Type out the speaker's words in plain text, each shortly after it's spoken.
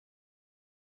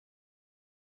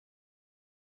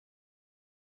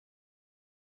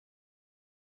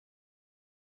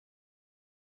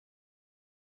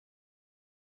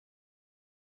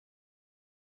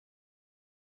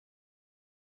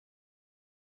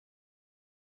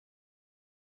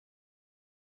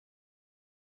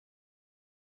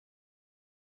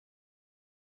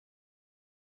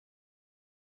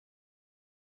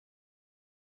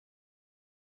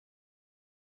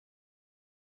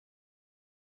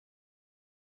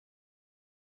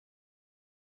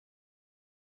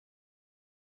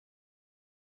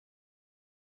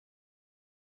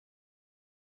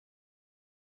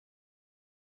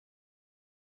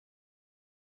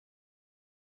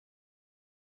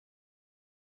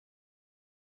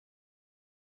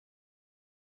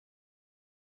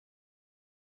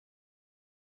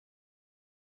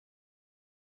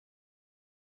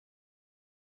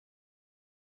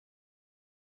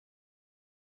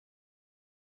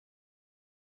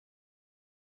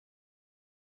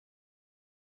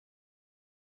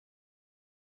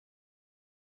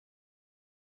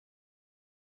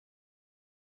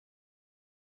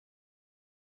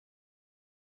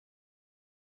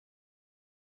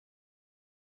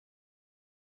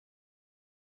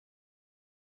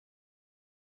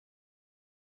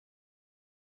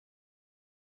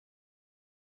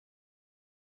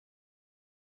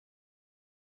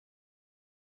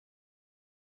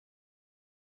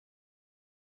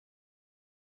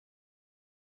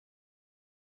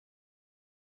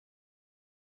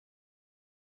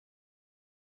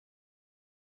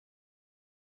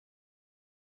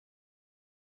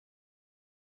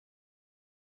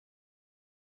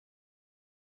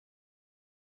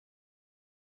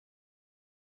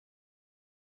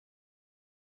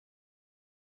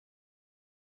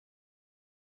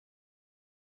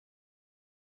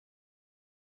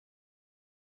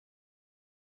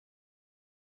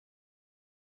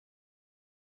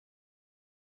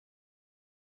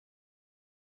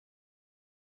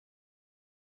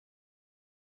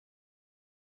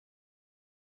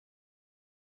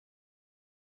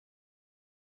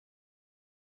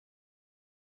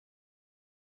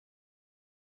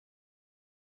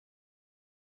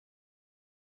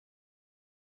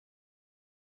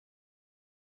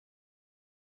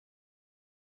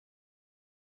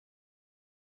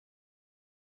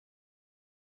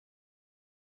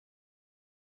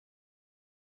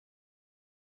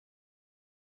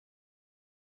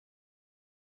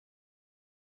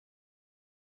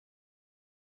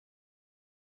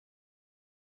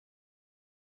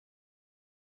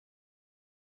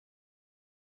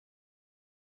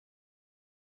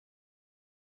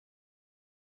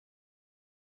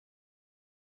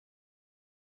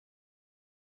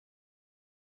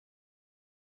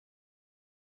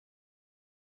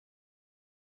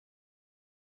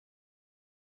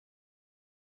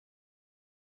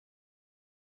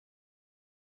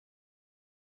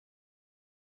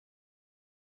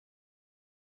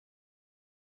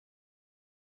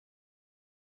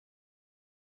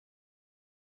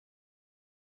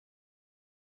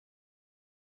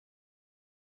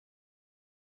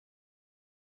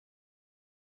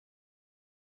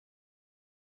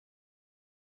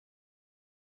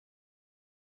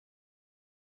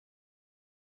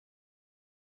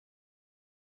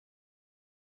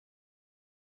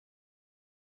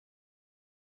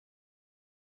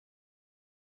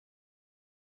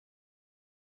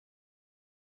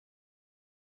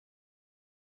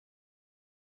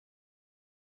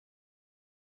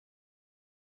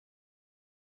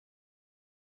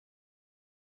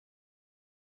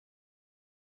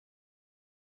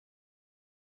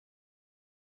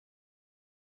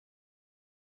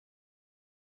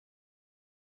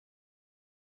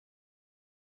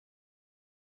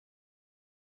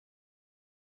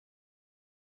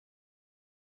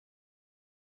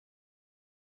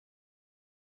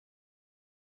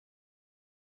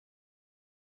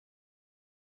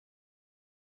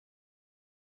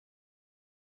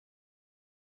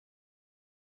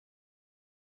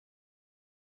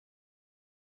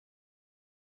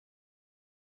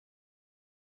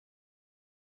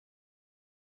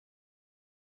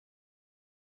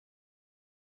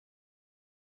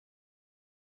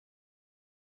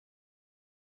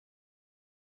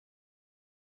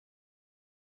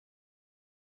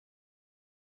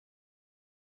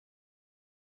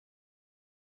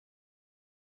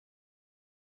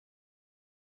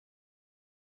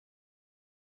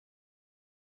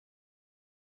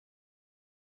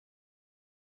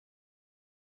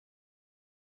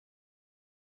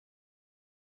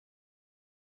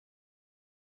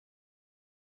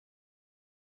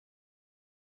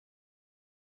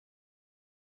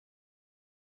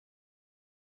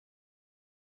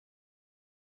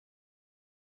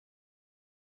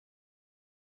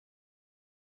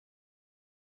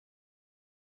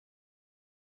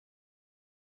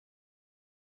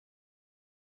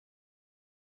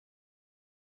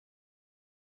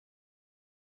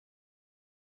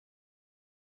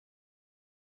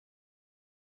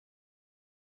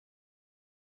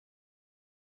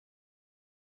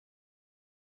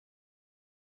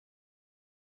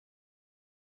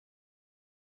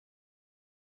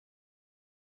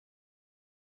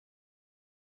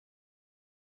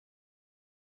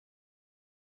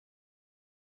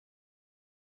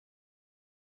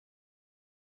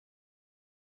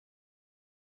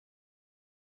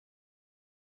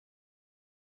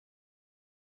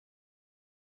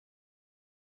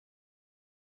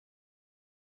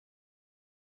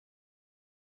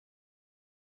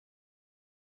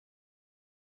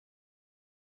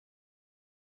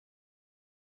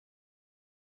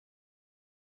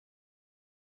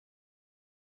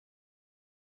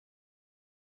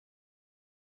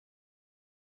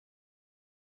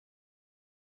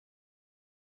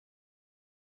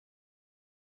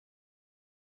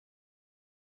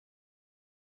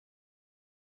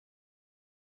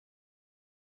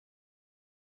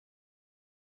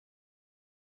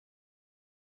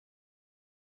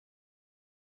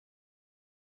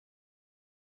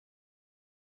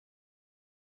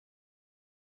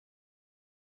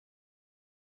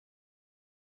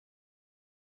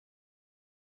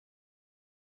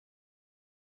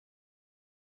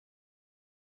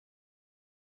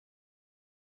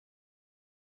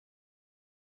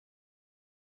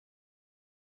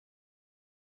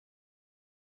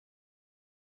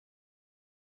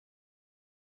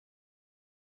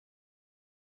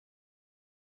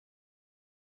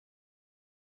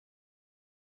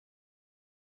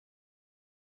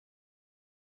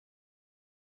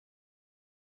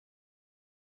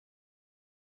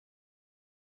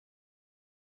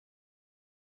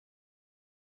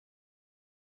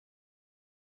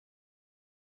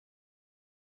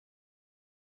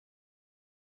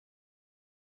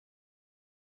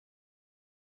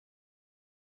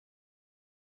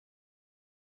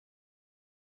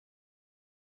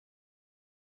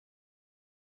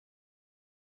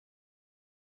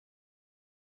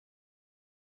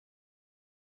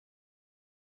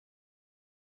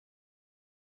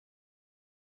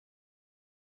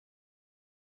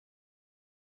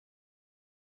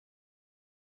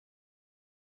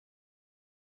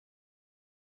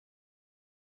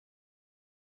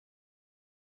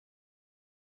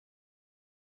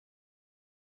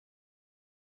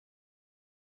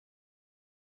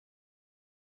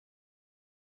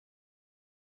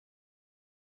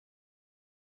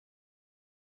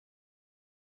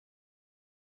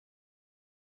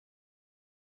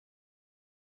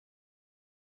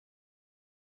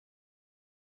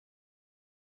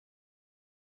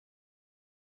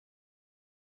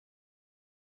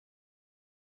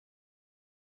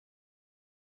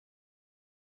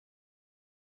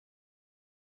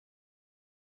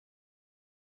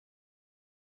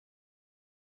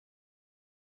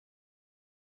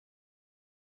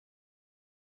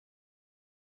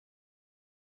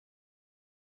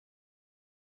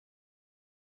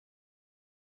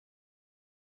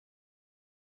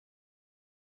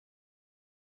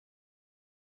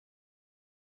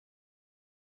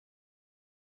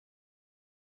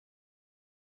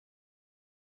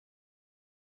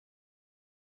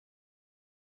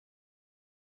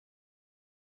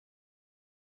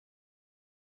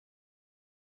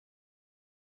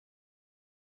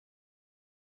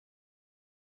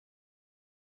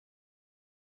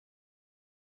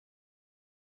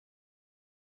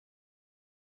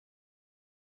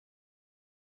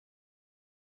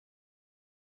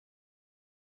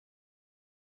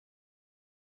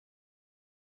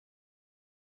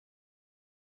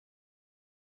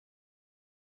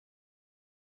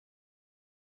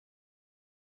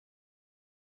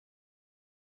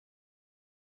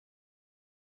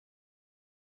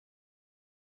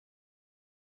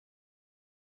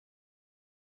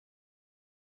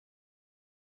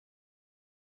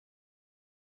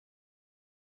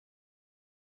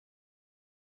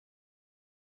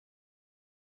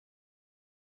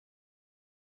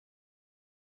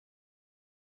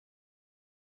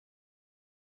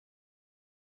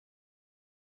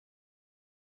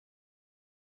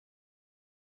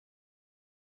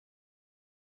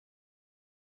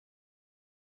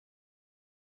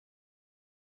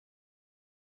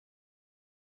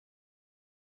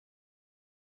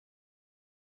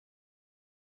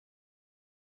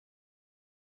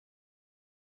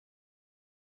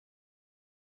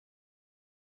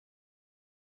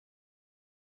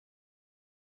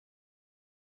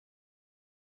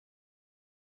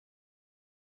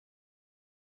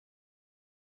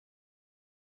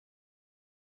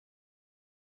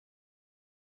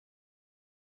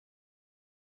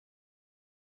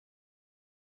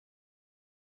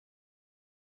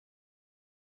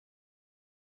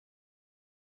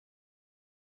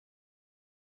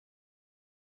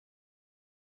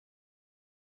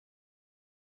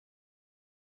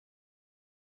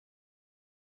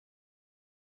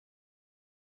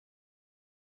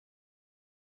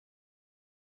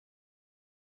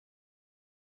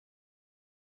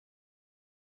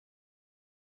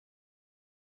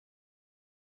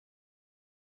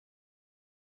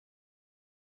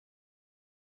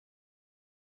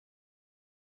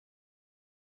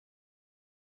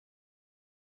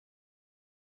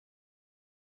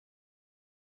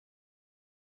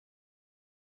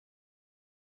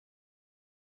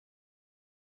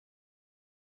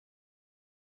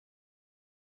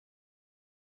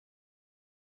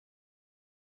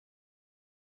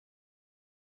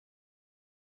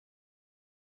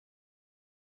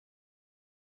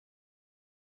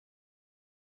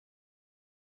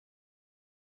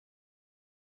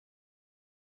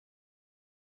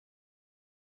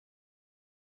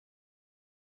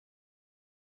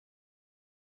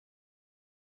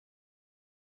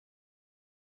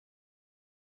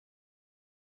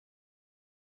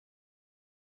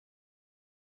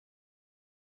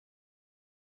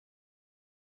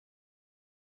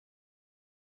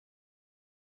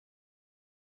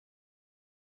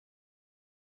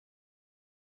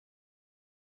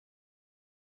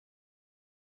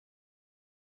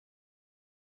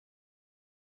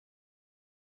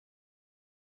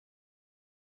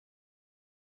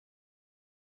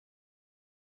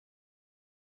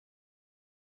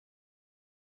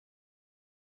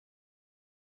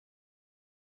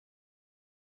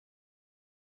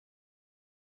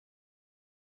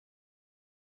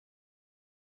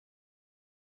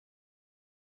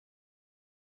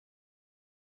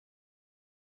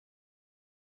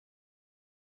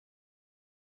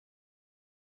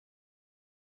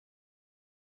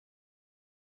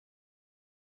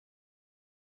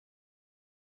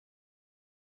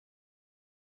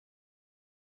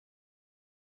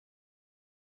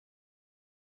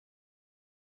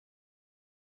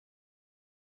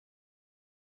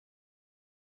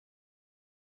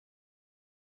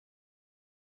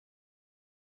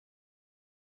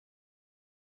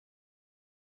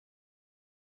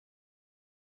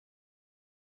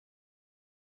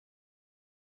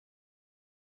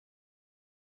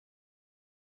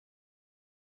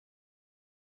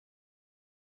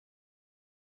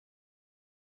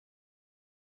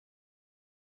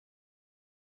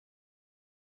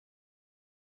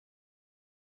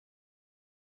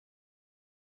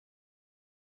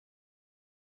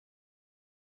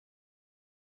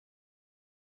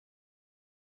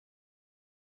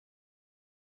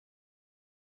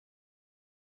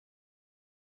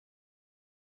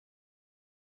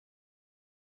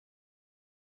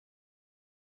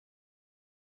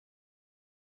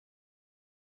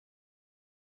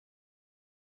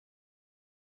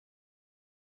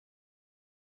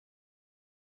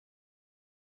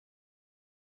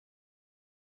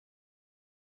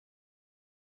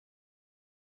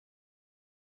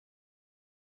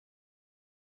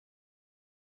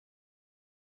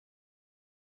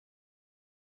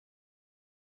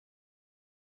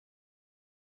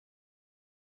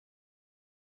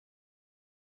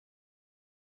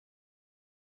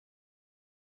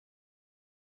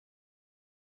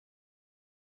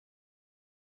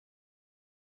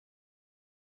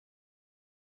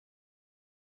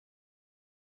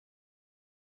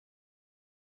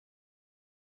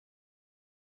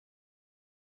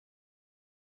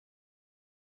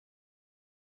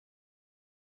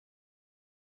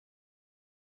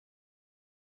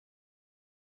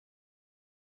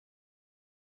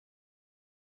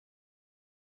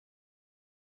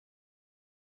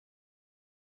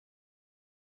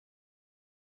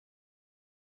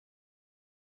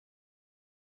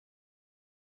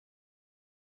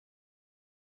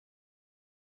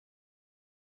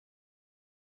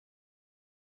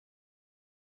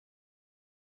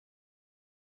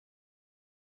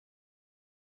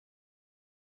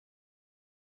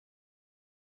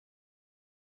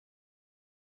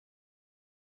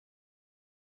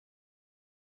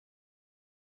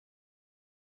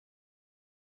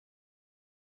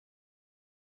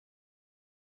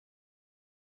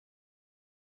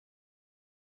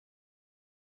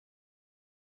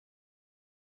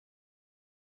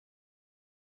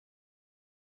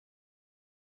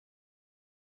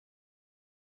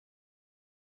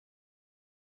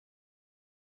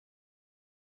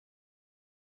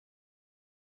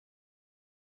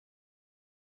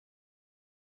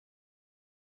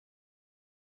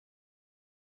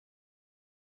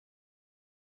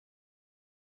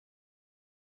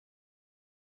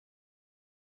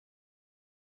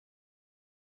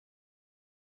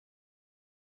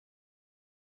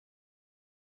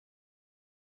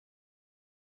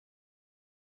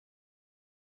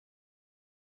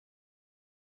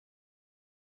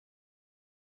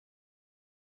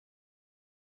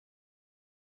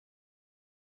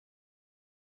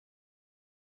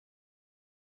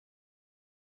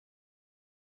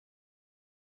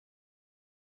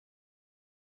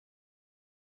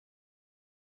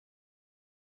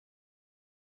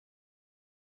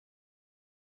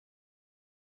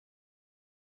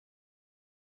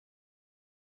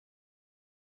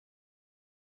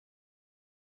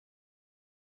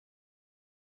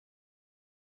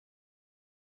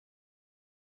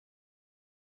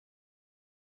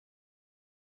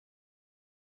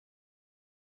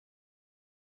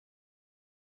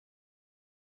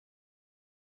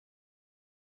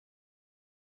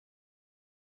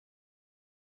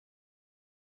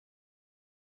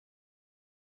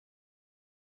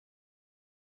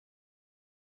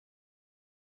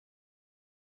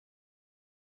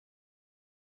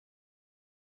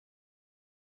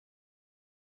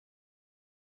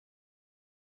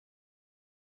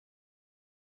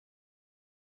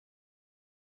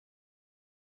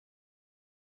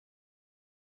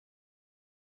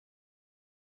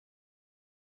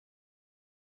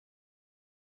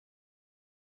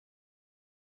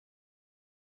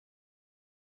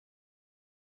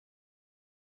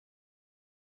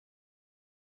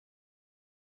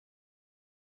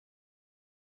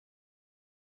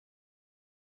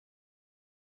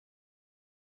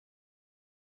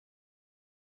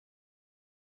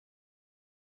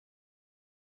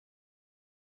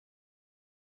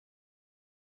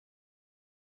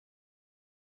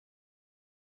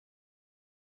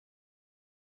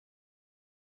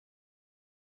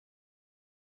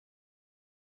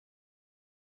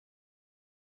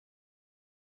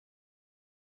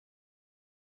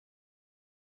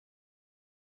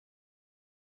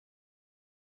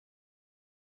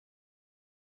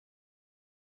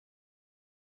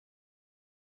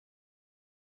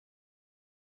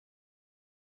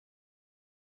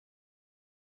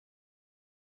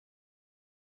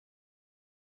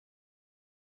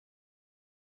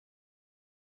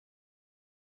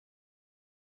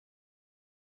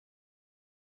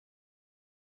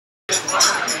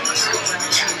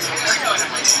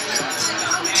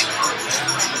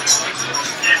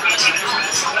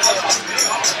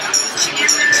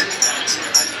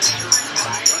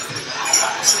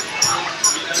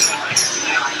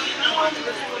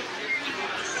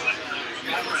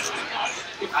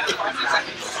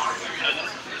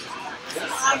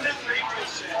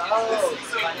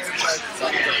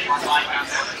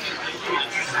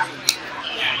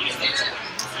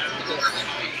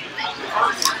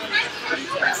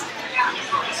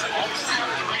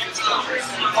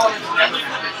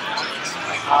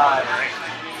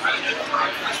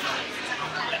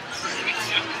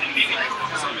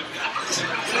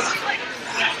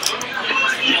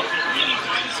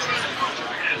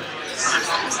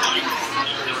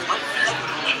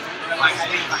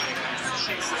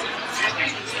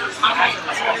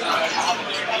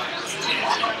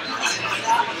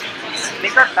I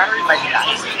think our battery might be out.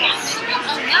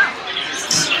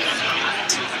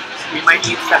 We might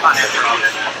need to step on after all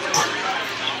this.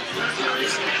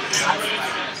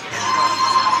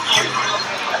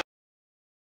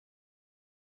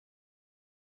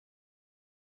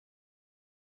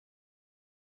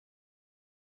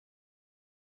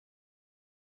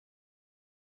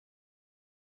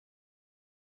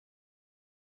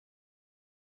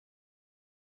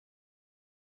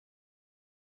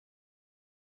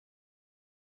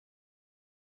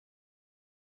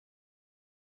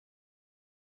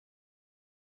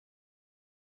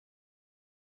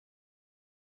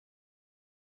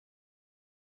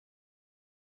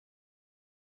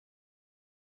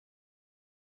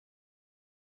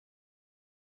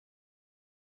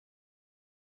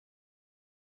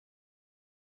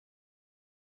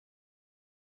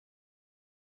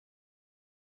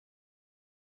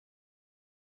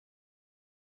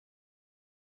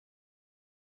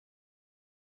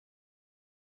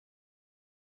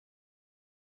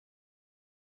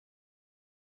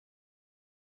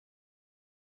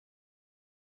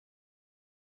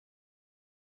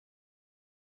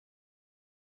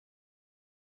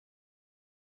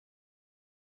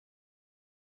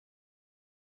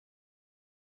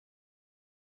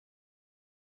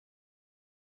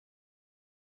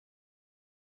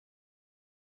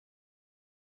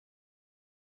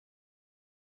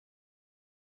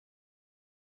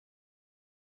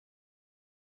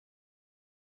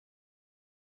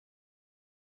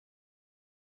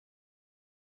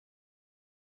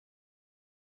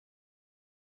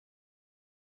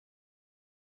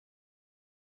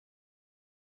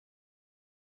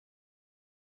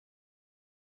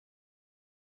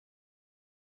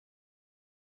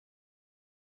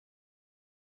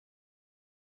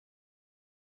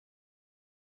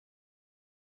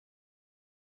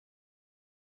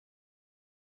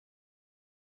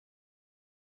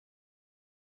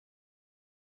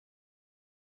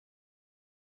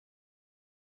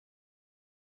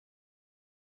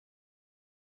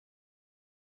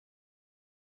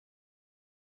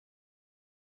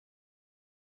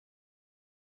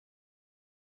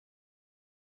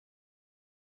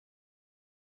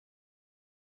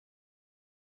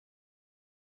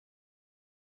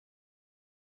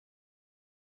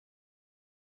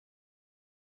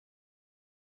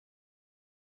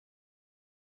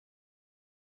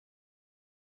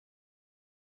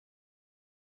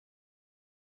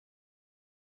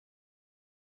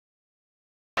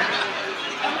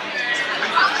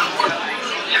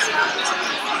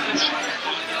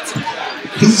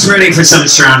 Who's ready for some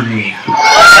astronomy?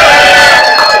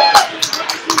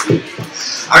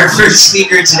 Our first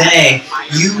speaker today,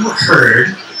 you heard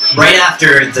right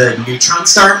after the neutron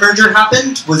star merger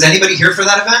happened. Was anybody here for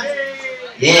that event?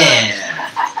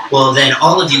 Yeah. Well, then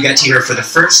all of you get to hear for the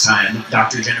first time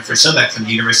Dr. Jennifer Sobeck from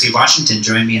the University of Washington.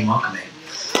 Join me in welcoming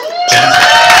Jennifer.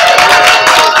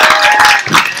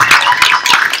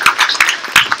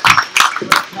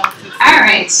 All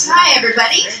right. Hi,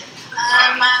 everybody.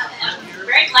 I'm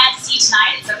very glad to see you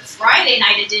tonight. It's a Friday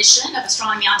night edition of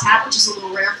Astronomy on Tap, which is a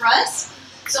little rare for us.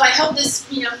 So I hope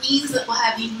this, means that we'll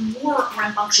have even more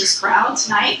rambunctious crowd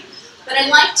tonight. But I'd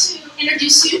like to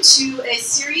introduce you to a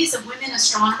series of women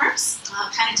astronomers.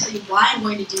 I'll kind of tell you why I'm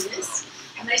going to do this.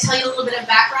 I'm going to tell you a little bit of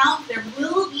background. There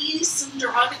will be some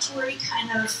derogatory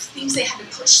kind of things they had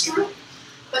to push through.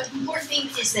 But the important thing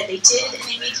is that they did, and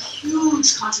they made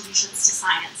huge contributions to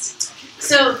science.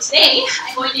 So today,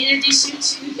 I'm going to introduce you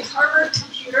to the Harvard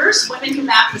computers, Women Who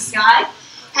Map the Sky.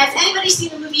 Has anybody seen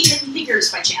the movie Hidden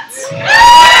Figures by chance?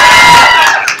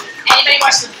 Anybody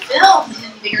watched the film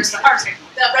Hidden Figures, read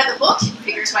the book Hidden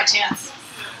Figures by chance?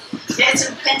 It's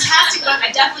a fantastic book.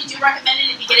 I definitely do recommend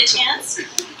it if you get a chance.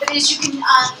 But as you can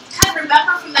kind of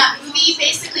remember from that movie,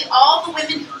 basically all the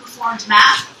women who performed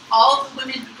math all of the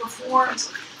women who performed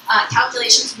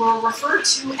calculations were referred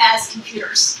to as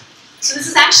computers. So this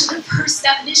is actually the first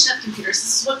definition of computers.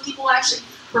 This is what people actually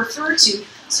refer to.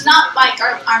 So not like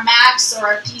our Macs or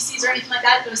our PCs or anything like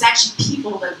that, it was actually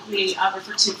people that we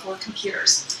refer to for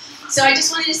computers. So I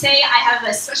just wanted to say I have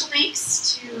a special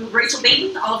thanks to Rachel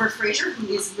Baden, Oliver Fraser,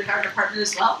 who is with our department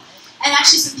as well, and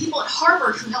actually some people at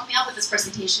Harvard who helped me out with this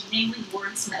presentation, namely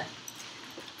Warren Smith.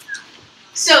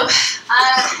 So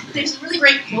there's a really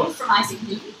great quote from Isaac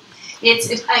Newton. It's,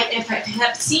 if I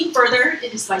have seen further,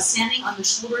 it is by standing on the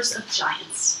shoulders of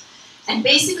giants. And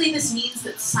basically this means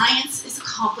that science is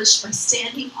accomplished by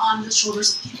standing on the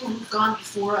shoulders of people who've gone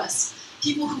before us,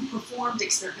 people who performed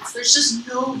experiments. There's just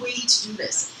no way to do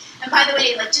this. And by the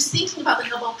way, like just thinking about the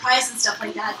Nobel Prize and stuff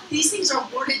like that, these things are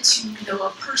awarded to, you know, a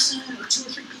person or 2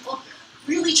 or 3 people.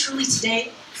 Really, truly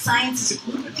today, science is a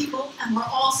group of people, and we're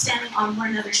all standing on one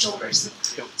another's shoulders.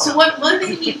 So what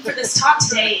motivated me for this talk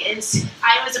today is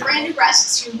I was a brand new graduate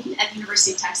student at the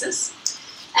University of Texas,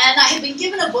 and I had been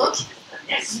given a book,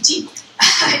 I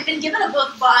had been given a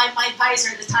book by my advisor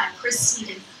at the time, Chris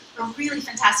Sneeden, a really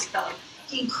fantastic fellow.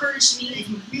 He encouraged me, and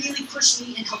he really pushed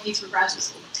me and helped me through graduate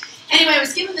school. Anyway, I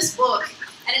was given this book,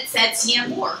 and it said C.M.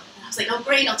 Moore. And I was like, oh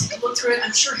great, I'll take a look through it.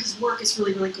 I'm sure his work is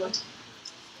really, really good.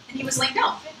 And he was like,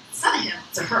 no, it's not a him,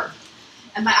 it's a her.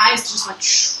 And my eyes just went,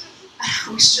 shh.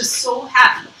 I was just so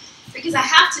happy. Because I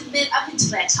have to admit, up until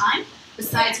that time,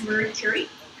 besides Marie Curie,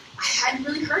 I hadn't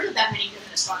really heard of that many women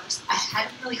astronomers. I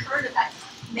hadn't really heard of that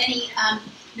many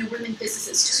women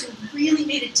physicists. So it really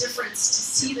made a difference to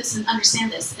see this and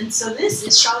understand this. And so this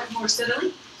is Charlotte Moore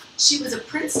Siddeley. She was a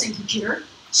Princeton computer.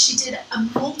 She did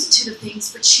a multitude of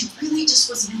things, but she really just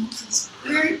was known for this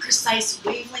very precise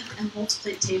wavelength and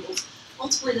multiplet tables.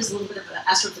 Multiplet is a little bit of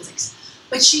astrophysics.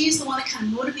 But she's the one that kind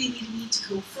of motivated me to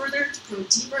go further, to go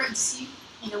deeper, and see,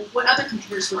 what other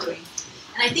computers were doing.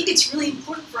 And I think it's really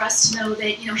important for us to know that,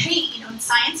 hey, in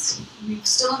science, we've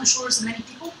stood on the shoulders of many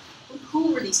people. But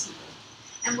who were these people?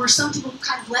 And were some people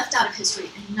kind of left out of history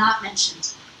and not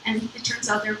mentioned? And it turns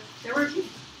out there were a few.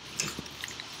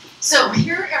 So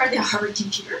here are the Harvard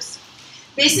computers.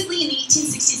 Basically, in the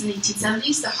 1860s and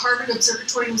 1870s, the Harvard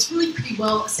Observatory was really pretty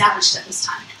well established at this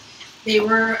time. They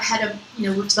were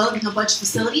developing a bunch of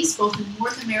facilities, both in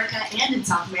North America and in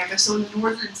South America, so in the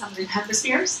Northern and Southern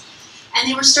Hemispheres. And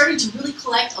they were starting to really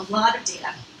collect a lot of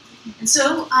data. And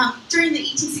so during the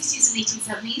 1860s and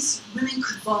 1870s, women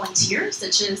could volunteer,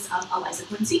 such as Eliza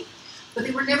Quincy, but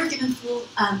they were never given full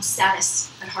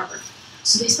status at Harvard.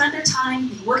 So they spent their time,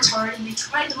 they worked hard, and they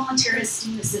tried to volunteer as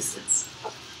student assistants.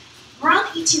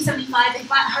 Around 1875,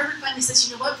 Harvard finally says,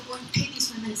 you know what, we're going to pay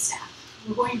these women staff.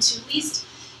 We're going to at least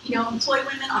employ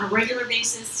women on a regular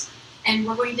basis, and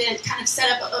we're going to kind of set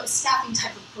up a staffing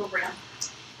type of program.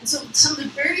 And so some of the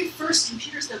very first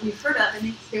computers that we've heard of,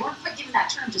 and they weren't quite given that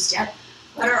term just yet,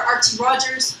 but are R.T.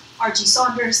 Rogers, R.G.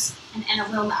 Saunders, and Anna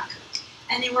Wilmach.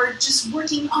 And they were just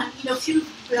working on a few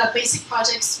basic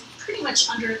projects pretty much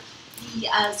under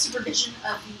the supervision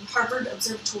of the Harvard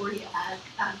Observatory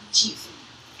chief.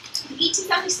 In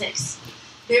 1876,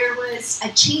 there was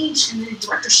a change in the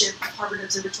directorship of Harvard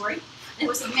Observatory, and it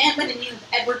was a man by the name of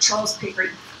Edward Charles Pickering.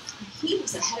 And he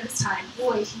was ahead of his time.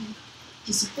 Boy,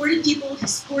 he supported people, he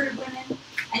supported women,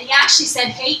 and he actually said,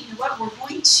 hey, you know what, we're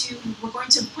going to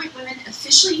appoint women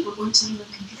officially, we're going to name them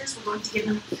computers, we're going to give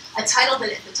them a title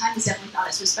that at the time was definitely not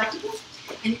as respectable,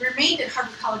 and he remained at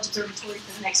Harvard College Observatory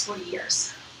for the next 40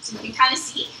 years. So you can kind of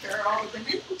see, here are all the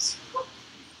women, oops,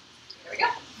 there we go.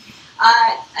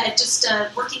 Just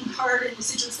working hard and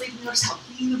assiduously, notice how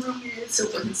clean the room is, so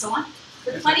forth and so on.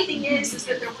 But the funny thing is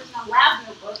that they're working on lab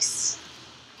notebooks,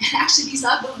 and actually these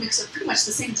lab notebooks are pretty much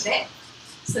the same today.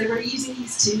 So they were using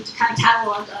these to kind of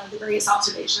catalog the various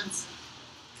observations.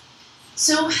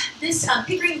 So this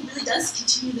Pickering really does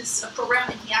continue this program,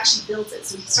 and he actually builds it.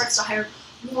 So he starts to hire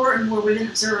more and more women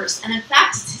observers. And in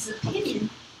fact, it's his opinion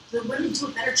that women do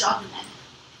a better job than men.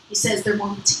 He says they're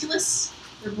more meticulous,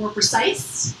 they're more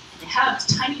precise, and they have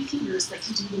tiny fingers that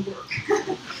can do the work.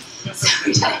 So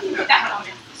he made that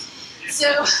comment.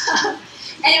 So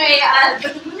anyway,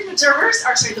 but the women observers,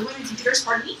 the women computers,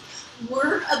 pardon me,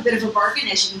 were a bit of a bargain.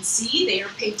 As you can see, they are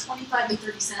paid 25 to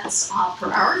 30 cents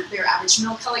per hour. Their average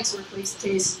male colleagues were at least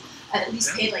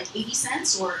paid like 80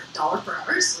 cents or $1 per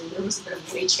hour, so there was a bit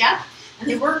of a wage gap. And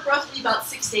they worked roughly about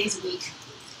 6 days a week.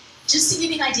 Just to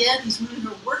give you an idea, these women who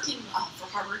are working for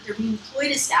Harvard, they're being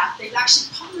employed as staff. They've actually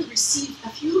probably received, a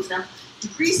few of them,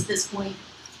 degrees at this point,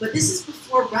 but this is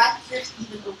before Radcliffe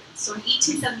even opened. So in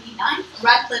 1879,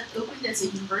 Radcliffe opened as a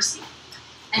university,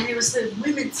 and there was the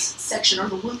women's section, or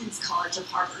the Women's College of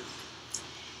Harvard.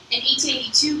 In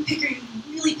 1882, Pickering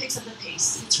really picks up the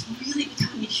pace. It's really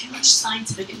becoming a huge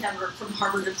scientific endeavor from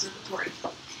Harvard Observatory.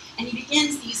 And he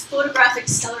begins these photographic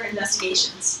stellar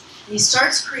investigations. And he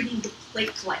starts creating the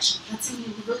plate collection. That's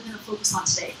something we're really going to focus on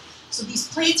today. So these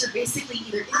plates are basically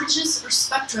either images or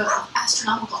spectra of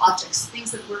astronomical objects,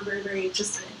 things that we're very, very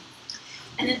interested in.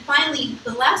 And then finally,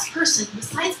 the last person,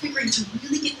 besides Pickering, to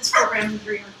really get this program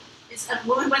going is a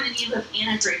woman by the name of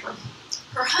Anna Draper.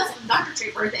 Her husband, Dr.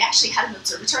 Draper, they actually had an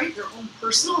observatory, their own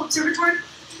personal observatory.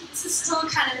 This is still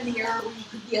kind of in the era where you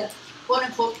could be a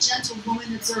quote-unquote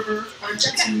gentlewoman observer or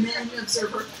gentleman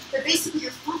observer, but basically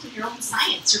you're funding your own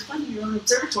science, you're funding your own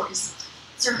observatories.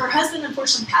 So her husband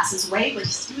unfortunately passes away, but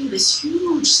he's doing this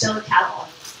huge stellar catalog,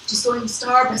 just going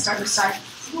star by star by star,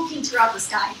 looking throughout the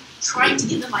sky, trying to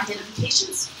give them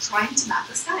identifications, trying to map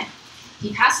the sky.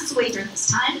 He passes away during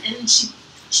this time, and then she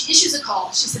issues a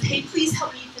call. She said, hey, please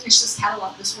help me finish this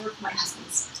catalog, this work of my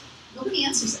husband's. Nobody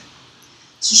answers it.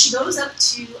 So she goes up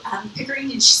to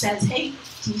Pickering and she says, hey,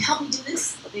 can you help me do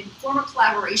this? They form a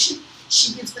collaboration.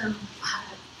 She gives them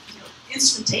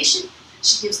instrumentation.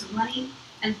 She gives them money.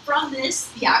 And from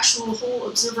this, the actual whole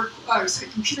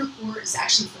computer core is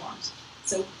actually formed.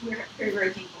 So we're very,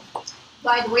 very thankful.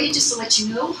 By the way, just to let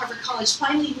you know, Harvard College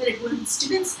finally admitted women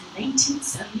students in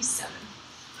 1977.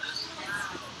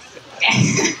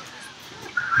 Okay.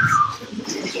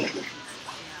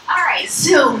 All right,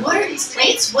 so what are these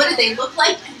plates? What do they look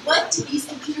like? And what do these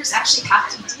computers actually have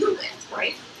to deal with,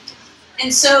 right?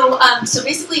 And so,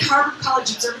 basically, Harvard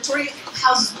College Observatory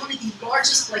houses one of the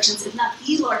largest collections, if not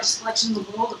the largest collection in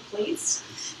the world of plates.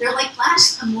 They're like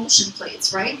flash emulsion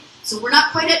plates, right? So we're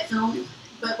not quite at film,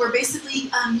 but we're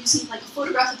basically using like a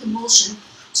photographic emulsion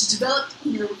to develop,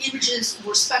 images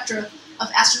or spectra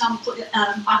of astronomical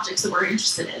objects that we're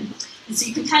interested in. And so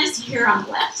you can kind of see here on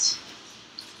the left.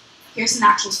 Here's an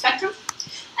actual spectrum.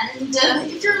 And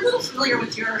if you're a little familiar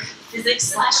with your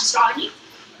physics/astronomy,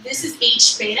 this is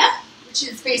H beta, which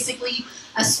is basically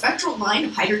a spectral line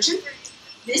of hydrogen.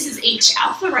 This is H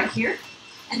alpha right here.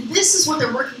 And this is what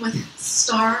they're working with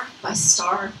star by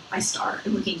star by star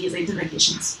and looking at these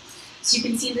identifications. So you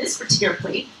can see in this particular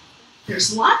plate,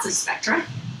 there's lots of spectra.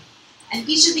 And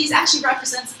each of these actually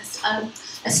represents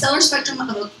a stellar spectrum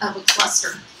of a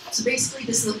cluster. So basically,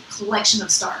 this is a collection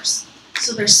of stars.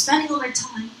 So they're spending all their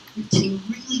time getting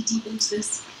really deep into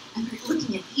this, and they're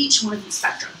looking at each one of these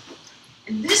spectra.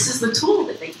 And this is the tool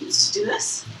that they use to do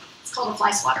this. It's called a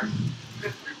fly swatter.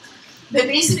 But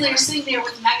basically, they're sitting there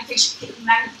with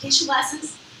magnification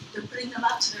glasses. They're putting them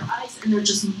up to their eyes, and they're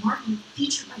just marking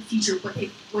feature by feature what they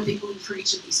believe for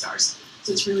each of these stars.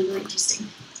 So it's really, really interesting.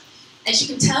 As you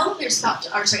can tell, as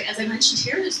I mentioned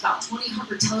here, there's about 20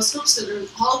 Harvard telescopes. So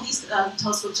all of these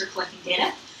telescopes are collecting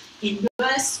data in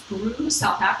US, Peru,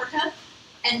 South Africa.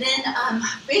 And then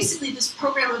basically this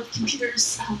program of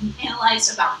computers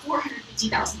analyzed about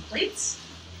 450,000 plates,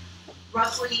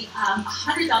 roughly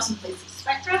 100,000 plates of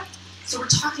spectra. So we're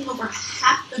talking over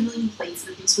 500,000 plates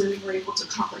that these women were able to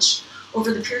accomplish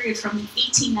over the period from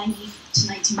 1890 to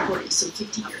 1940, so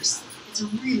 50 years. It's a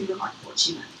really remarkable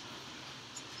achievement.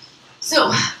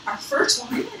 So, our first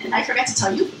one, and I forgot to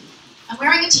tell you, I'm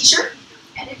wearing a t-shirt,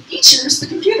 and it features the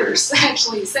computers,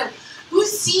 actually. So, who's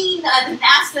seen the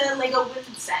NASA Lego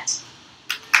Women's set?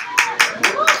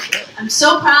 I'm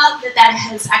so proud that that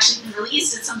has actually been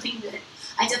released. It's something that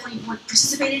I definitely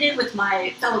participated in with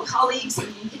my fellow colleagues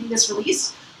in getting this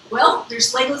released. Well,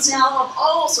 there's Legos now of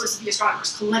all sorts of the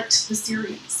astronomers. Collect the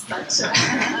series. But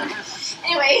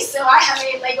anyway, so I have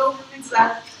a Lego Women's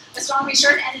astronomy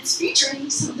shirt, and it's featuring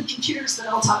some of the computers that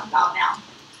I'll talk about now.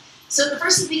 So the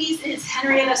first of these is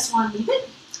Henrietta Swan-Leavitt.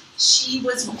 She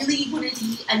was really one of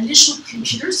the initial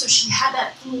computers, so she had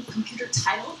that full computer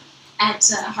title at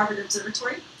Harvard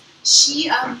Observatory. She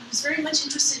was very much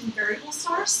interested in variable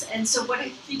stars, and so what I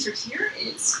featured here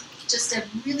is just a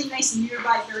really nice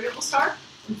nearby variable star.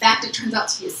 In fact, it turns out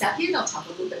to be a Cepheid. I'll talk a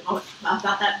little bit more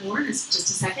about that more in just a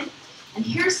second. And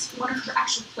here's one of her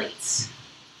actual plates.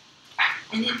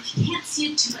 And if you can't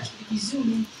see it too much, but if you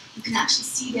zoom in, you can actually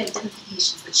see the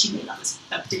identifications that she made on this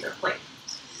particular plate.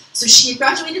 So she had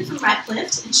graduated from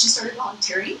Radcliffe, and she started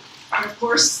volunteering. And of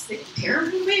course, they didn't pay her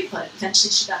anyway, but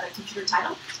eventually she got a computer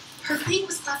title. Her thing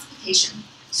was classification.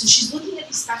 So she's looking at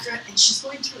these spectra, and she's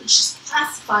going through and she's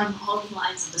classifying all the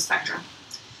lines of the spectrum.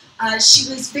 She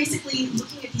was basically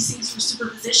looking at these things through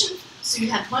superposition. So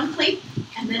you had one plate,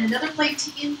 and then another plate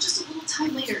taken just a little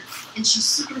time later, and she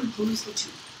superimposed the two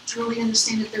to really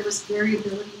understand that there was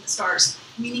variability in the stars,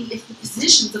 meaning if the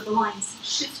positions of the lines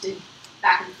shifted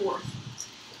back and forth.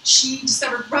 She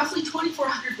discovered roughly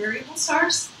 2,400 variable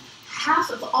stars, half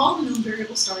of all the known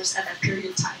variable stars at that period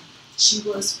of time. She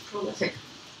was prolific.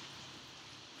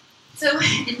 So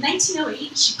in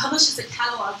 1908, she publishes a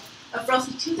catalog of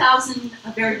roughly 2,000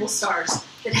 variable stars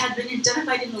that had been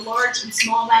identified in the large and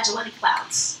small Magellanic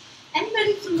Clouds.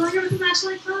 Anybody familiar with the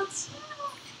Magellanic Clouds?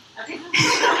 Okay.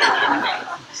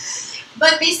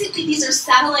 But basically, these are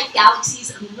satellite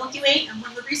galaxies of the Milky Way, and one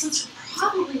of the reasons you're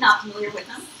probably not familiar with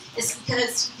them is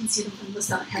because you can see them from the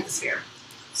Southern Hemisphere.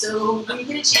 So when you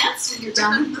get a chance, when you're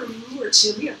down in Peru or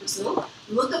Chile or Brazil,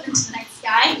 look up into the night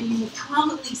sky, and you will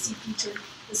probably see featured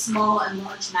the small and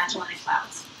large Magellanic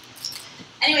Clouds.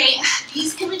 Anyway,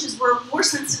 these images were more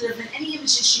sensitive than any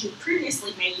images she had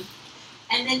previously made,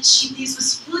 and then these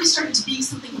was really starting to be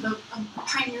something of a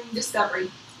pioneering discovery.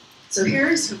 So here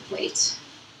is her plate.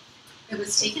 It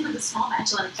was taken of the small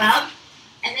Magellanic Cloud,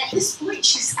 and at this point,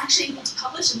 she's actually able to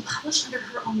publish and publish under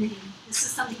her own name. This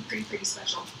is something pretty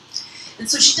special. And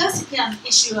so she does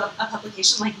issue a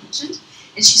publication, like I mentioned,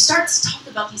 and she starts to talk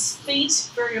about these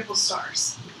faint variable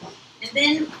stars. And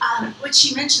then what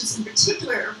she mentions in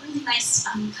particular, a really nice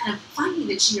kind of finding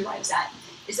that she arrives at,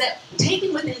 is that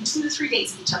taken within 2 to 3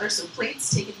 days of each other, so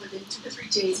plates taken within 2 to 3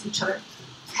 days of each other,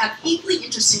 have equally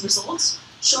interesting results,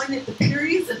 showing that the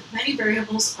periods of many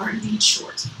variables are indeed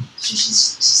short. So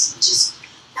she's just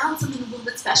found something a little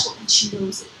bit special, and she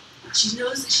knows it. She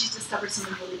knows that she's discovered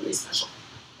something really special.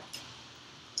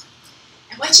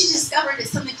 And what she discovered is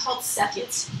something called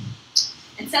Cepheids.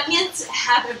 And Cepheids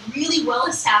have a really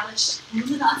well-established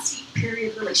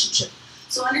luminosity-period relationship.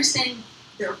 So understanding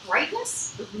their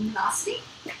brightness, the luminosity,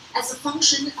 as a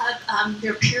function of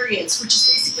their periods, which is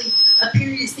basically a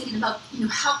period is thinking about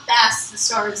how fast the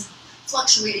star is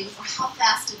fluctuating or how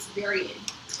fast it's varying.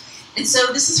 And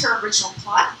so this is her original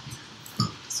plot.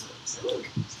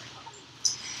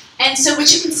 And so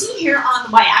what you can see here on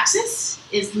the y-axis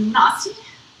is luminosity,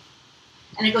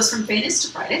 and it goes from faintest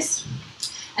to brightest.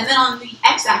 And then on the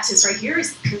x-axis right here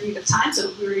is the period of time,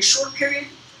 so very short period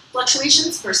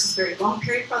fluctuations versus very long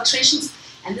period fluctuations.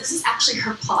 And this is actually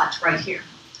her plot right here.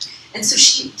 And so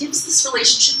she gives this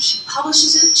relationship, she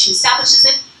publishes it, she establishes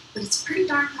it, but it's pretty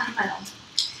darn fundamental.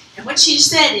 And what she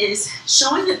said is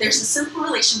showing that there's a simple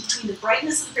relation between the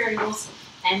brightness of the variables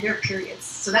and their periods.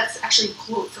 So that's actually a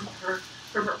quote from her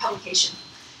publication.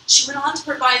 She went on to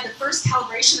provide the first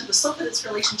calibration of the slope of this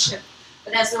relationship,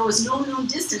 but as there was no known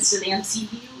distance to the MC,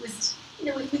 we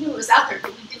knew it was out there,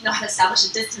 but we didn't know how to establish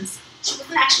a distance. She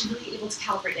wasn't actually really able to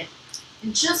calibrate it.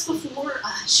 And just before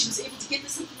she was able to get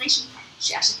this information,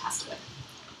 she actually passed away.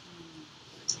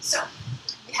 So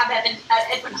we have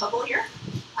Edwin Hubble here.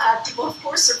 People, of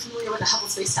course, are familiar with the Hubble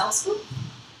Space Telescope.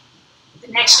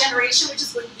 The next generation, which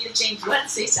is going to be the James Webb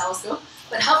Space Telescope,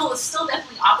 but Hubble is still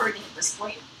definitely operating at this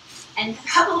point. And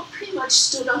Hubble pretty much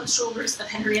stood on the shoulders of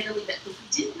Henrietta Leavitt, but we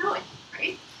didn't know it,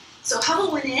 right? So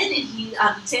Hubble went in and he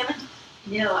examined,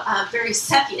 various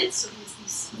Cepheids, so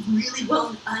these really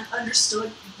well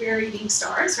understood varying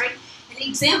stars, right? And he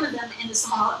examined them in the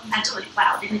small Magellanic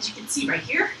Cloud. And as you can see right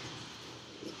here,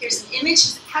 here's an image,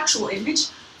 an actual image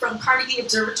from Carnegie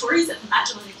Observatories at the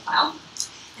Magellanic Cloud.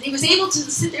 And he was able to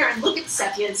sit there and look at the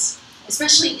Cepheids,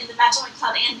 especially in the Magellanic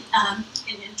Cloud and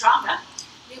in Andromeda.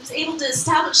 And he was able to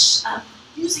establish,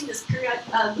 using this periodic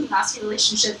luminosity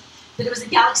relationship, that it was a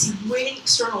galaxy way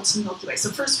external to the Milky Way. So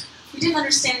first, we didn't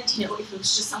understand, if it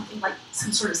was just something like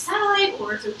some sort of satellite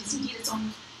or if it was indeed its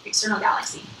own external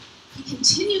galaxy. He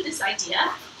continued this idea,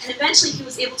 and eventually he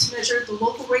was able to measure the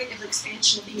local rate of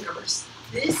expansion of the universe.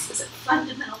 This is a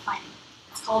fundamental finding.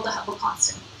 It's called the Hubble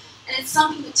constant. And it's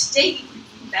something that today we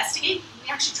investigate, and we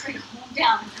actually try to hone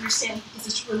down and understand because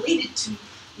it's related to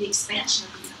the expansion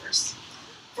of the universe.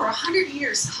 For 100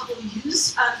 years, Hubble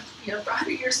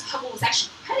was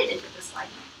actually credited with this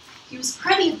finding. He was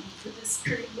credited with this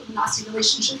period luminosity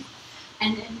relationship,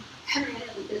 and then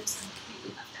Henrietta Leavitt was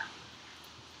completely left out.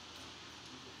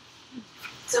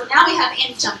 So now we have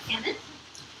Annie Jump Cannon.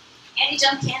 Annie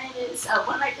Jump Cannon is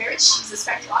one of my favorites. She's a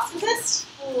spectroscopist,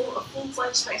 a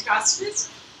full-fledged spectroscopist,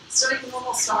 studying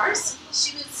normal stars.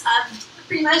 She was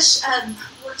pretty much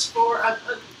worked for a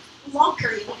long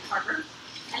period at Harvard.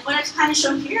 And what I've kind of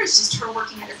shown here is just her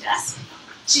working at her desk.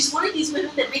 She's one of these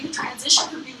women that made the transition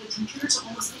from being a computer to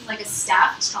almost being like a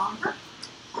staff astronomer.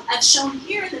 I've shown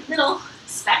here in the middle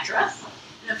spectra,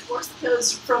 and of course it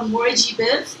goes from Roy G.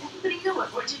 Biv. Anybody know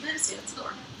what Roy G. Biv stands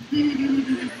for?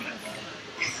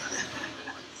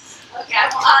 Okay,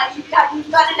 well, you've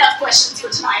got enough questions for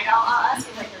tonight. I'll ask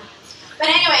you later. But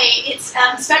anyway, it's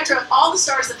spectra of all the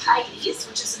stars of Hyades,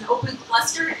 which is an open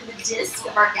cluster in the disk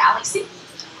of our galaxy.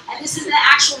 And this is an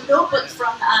actual notebook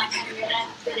from Henrietta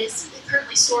that is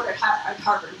currently stored at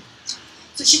Harvard.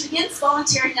 So she begins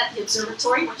volunteering at the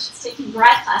observatory where she's taking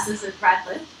grad classes at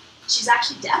Radcliffe. She's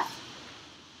actually deaf.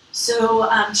 So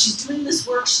she's doing this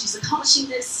work, she's accomplishing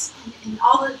this in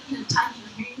all the time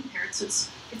hearing impaired, so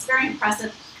it's very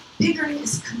impressive. Pickering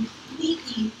is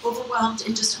completely overwhelmed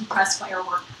and just impressed by her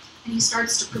work, and he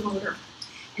starts to promote her.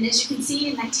 And as you can see,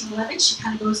 in 1911, she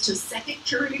kind of goes to a second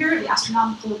curator of the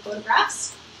astronomical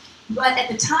photographs. But at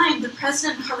the time, the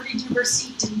president of Harvard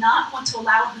University did not want to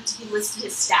allow her to be listed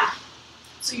as staff.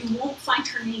 So you won't find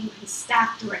her name in the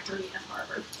staff directory at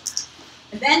Harvard.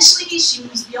 Eventually, she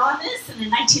moves beyond this, and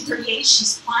in 1938,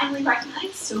 she's finally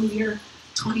recognized. So we're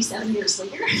 27 years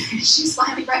later. She's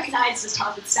finally recognized as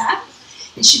Harvard staff,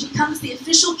 and she becomes the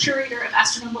official curator of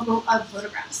astronomical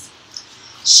photographs.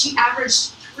 She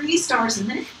averaged 3 stars a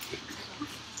minute.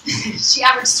 She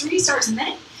averaged 3 stars a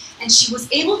minute, and she was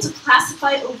able to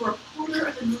classify over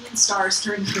 250,000 stars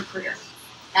during her career.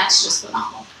 That's just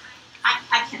phenomenal.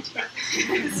 I can't do that.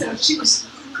 So she was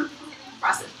completely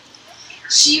impressive.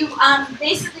 She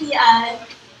basically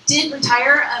did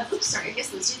retire. Oops, sorry, I guess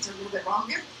those dates are a little bit wrong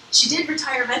there. She did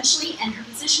retire eventually, and her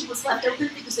position was left open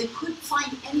because they couldn't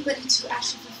find anybody to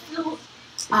actually fulfill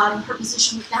her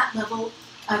position with that level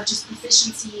of just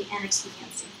proficiency and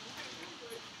expediency.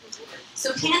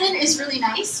 So Canon is really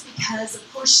nice because,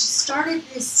 of course, she started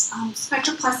this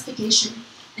spectral classification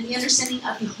and the understanding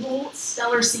of the whole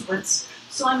stellar sequence.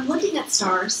 So I'm looking at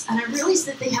stars, and I realize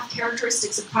that they have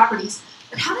characteristics and properties,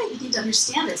 but how do I begin to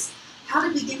understand this? How do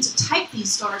I begin to type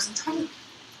these stars and try to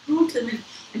group them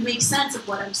and make sense of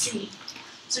what I'm seeing?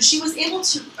 So she was able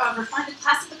to refine the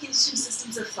classification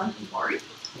systems of Sloan and Maury.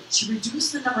 She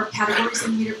reduced the number of categories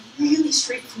and made it really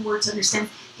straightforward to understand,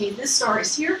 hey, this star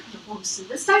is here, it belongs to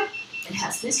this type, it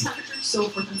has this temperature, so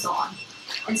forth and so on.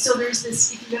 And so there's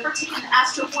this, if you've ever taken an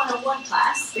Astro 101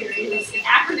 class, there is an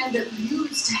acronym that we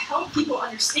use to help people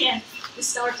understand the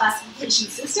stellar classification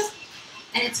system.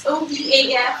 And it's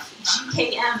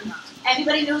OBAF-GKM.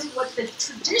 Anybody knows what the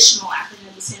traditional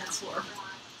acronym stands for?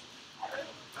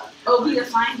 OB, the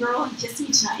fine girl, and kiss me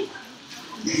tonight.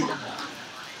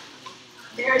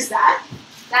 There's that.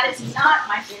 That is not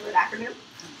my favorite acronym.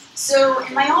 So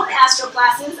in my own astro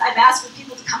classes, I've asked for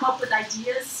people to come up with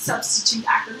ideas, substitute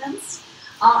acronyms.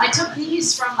 I took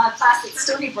these from a class at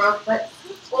Stony Brook, but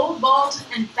old, bald,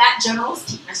 and fat generals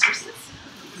keep mistresses.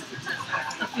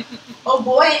 Oh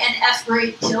boy, and F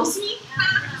grade kills me.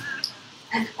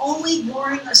 And only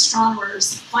boring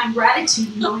astronomers find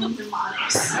gratitude knowing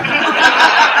mnemonics.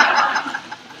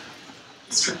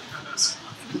 It's true.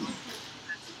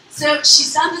 So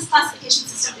she's done this classification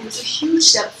system. It was a huge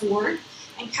step forward.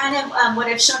 And kind of what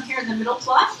I've shown here in the middle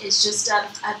plot is just a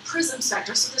prism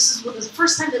spectra. So this was the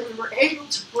first time that we were able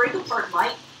to break apart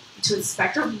light into a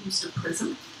spectrum. We used a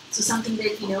prism. So something that,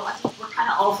 I think we're kind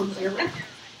of all familiar with.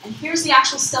 And here's the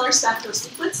actual stellar spectral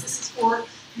sequence. This is for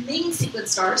main sequence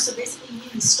stars, so basically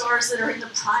meaning stars that are in the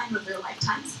prime of their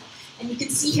lifetimes. And you can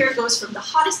see here it goes from the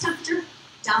hottest temperature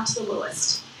down to the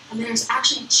lowest. And there's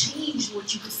actually a change in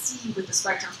what you can see with the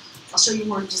spectrum. I'll show you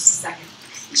more in just a second.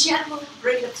 And she had a little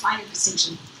great finer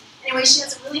distinction. Anyway, she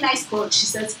has a really nice quote. She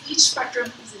says, each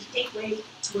spectrum is a gateway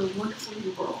to a wonderful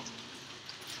new world.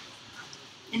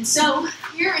 And so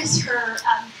here is her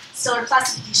stellar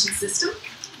classification system.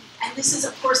 And this is,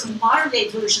 of course, a modern-day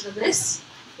version of this,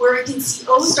 where you can see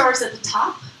O stars at the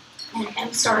top and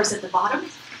M stars at the bottom.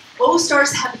 O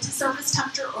stars have a surface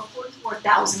temperature of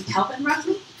 44,000 Kelvin,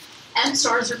 roughly. M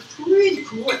stars are pretty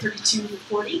cool at 32 to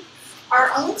 40. Our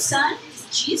own sun is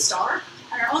a G star,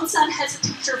 and our own sun has a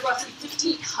temperature of roughly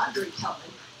 5,800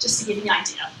 Kelvin, just to give you an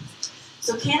idea.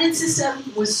 So Canon's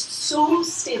system was so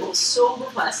stable, so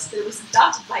robust, that it was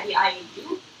adopted by the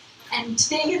IAU, and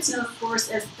today it's known, of course,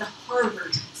 as the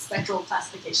Harvard Spectral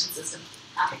Classification System.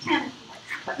 Not the Canon,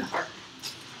 but the Harvard.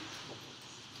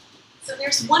 So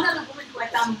there's one other woman who I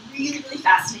found really, really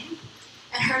fascinating,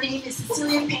 and her name is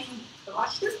Cecilia Payne.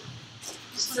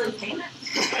 Cecilia Payne.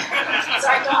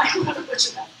 Sorry, I don't want to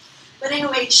butcher that. But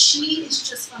anyway, she is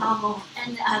just phenomenal,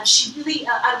 and she really,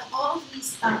 out of all of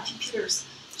these computers,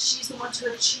 she's the one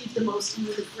to achieve the most and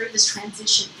the greatest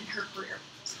transition in her career.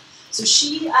 So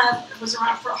she was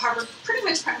around for Harvard pretty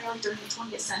much primarily during the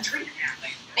 20th century,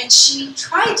 and she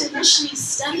tried to initially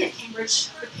study at Cambridge,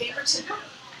 but Cambridge said, no,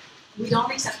 we don't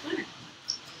accept women.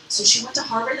 So she went to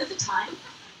Harvard at the time.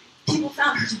 People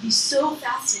found her to be so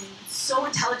fascinating and so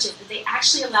intelligent that they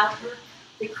actually allowed her,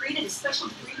 they created a special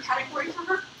degree category for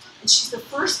her, and she's the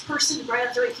first person to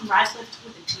graduate from Radcliffe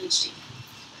with a PhD.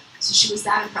 So she was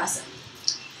that impressive.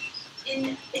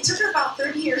 It took her about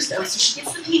 30 years, though, so she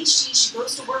gets the PhD, she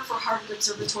goes to work for Harvard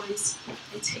observatories.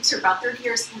 It takes her about 30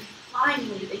 years, and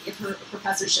finally they give her a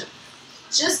professorship.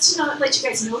 Just to let you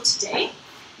guys know today,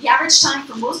 the average time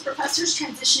for most professors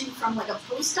transitioning from like a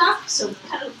postdoc, so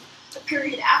kind of a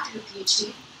period after your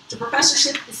PhD, to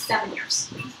professorship is 7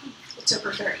 years. It took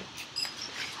her 30.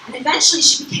 And eventually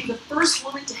she became the first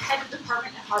woman to head a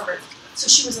department at Harvard. So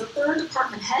she was the third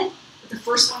department head, but the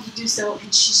first one to do so,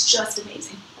 and she's just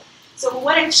amazing. So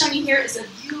what I've shown you here is a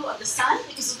view of the sun,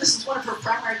 because this is one of her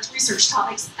primary research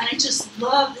topics, and I just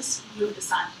love this view of the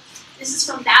sun. This is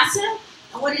from NASA,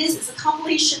 and what it is a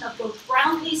compilation of both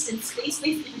ground-based and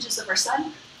space-based images of our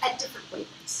sun at different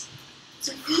wavelengths.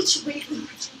 So each wavelength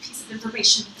gives you a piece of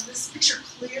information, and this picture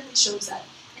clearly shows that,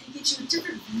 and it gives you a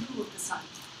different view of the sun.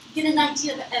 You get an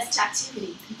idea as to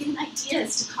activity, you get an idea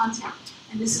as to content,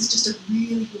 and this is just a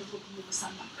really beautiful view of the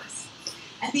sun like this.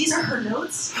 And these are her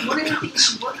notes. And one of the things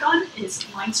she worked on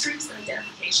is line streams and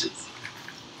identifications.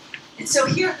 And so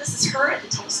here, this is her at the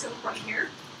telescope right here.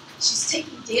 She's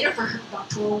taking data for her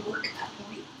doctoral work at that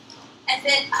point. And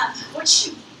then what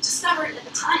she discovered at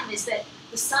the time is that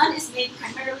the sun is made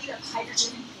primarily of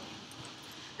hydrogen and helium.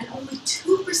 And only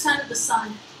 2% of the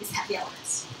sun is heavy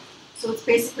elements. So it's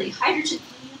basically hydrogen,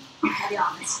 helium, and heavy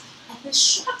elements. And this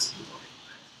shocked people.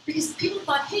 Because people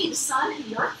thought, hey, the sun and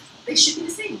the earth, they should be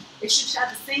the same. They should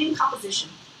have the same composition.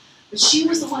 But she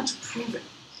was the one to prove it.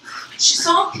 She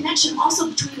saw a connection also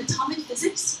between atomic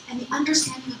physics and the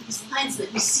understanding of these lines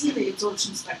that we see in the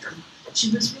absorption spectrum.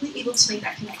 She was really able to make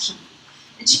that connection.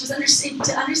 And she was able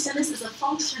to understand this as a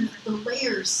function of the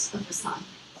layers of the sun.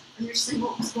 Understand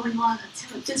what was going on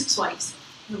physics-wise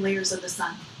in the layers of the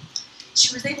sun.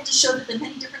 She was able to show that the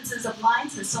many differences of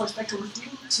lines in the stellar spectrum were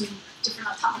due to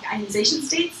different atomic ionization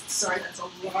states. Sorry, that's a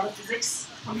lot of physics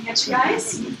coming at you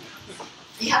guys.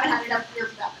 You haven't had enough here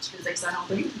for that much physics, I don't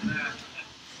think.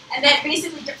 And that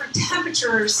basically different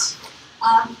temperatures,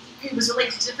 it was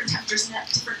related to different temperatures and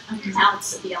different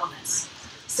amounts of the elements.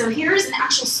 So here's an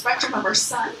actual spectrum of our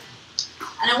sun.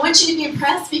 And I want you to be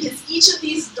impressed because each of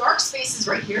these dark spaces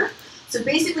right here, so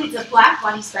basically it's a black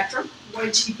body spectrum,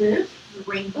 RGB, the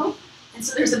rainbow. And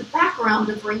so there's a background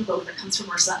of rainbow that comes from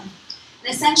our sun.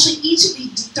 And essentially each of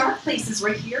these dark places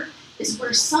right here is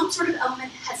where some sort of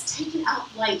element has taken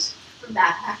out light from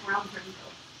that background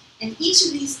rainbow. And each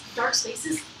of these dark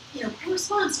spaces,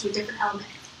 corresponds to a different element.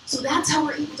 So that's how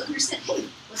we're able to understand, hey,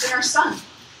 what's in our sun?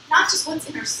 Not just what's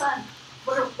in our sun,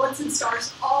 but what's in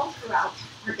stars all throughout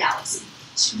our galaxy.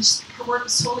 Her work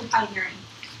was totally pioneering.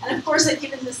 And of course I've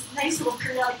given this nice little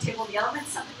periodic table of the elements,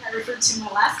 something I referred to in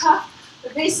my last talk,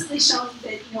 but basically showing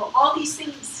that all these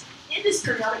things in this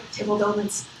periodic table of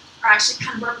elements are actually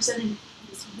kind of representing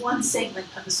this one segment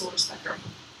of the solar spectrum.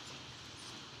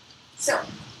 So,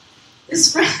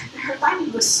 her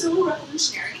finding was so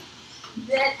revolutionary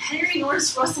that Henry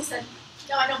Norris Russell said,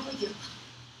 no, I don't believe you.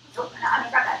 Nope, I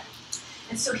don't got that.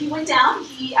 And so he went down,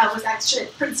 he was actually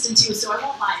at Princeton too, so I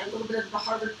won't lie, a little bit of the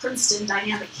Harvard-Princeton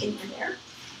dynamic came in there.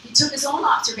 He took his own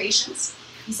observations.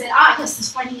 He said, I guess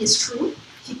this finding is true.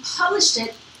 He published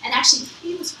it, and actually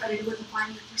he was credited with the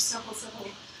finding for several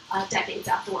decades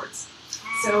afterwards.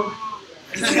 So,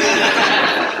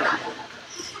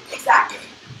 exactly.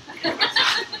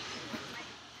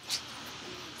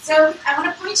 So I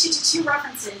want to point you to two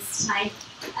references tonight,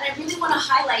 and I really want to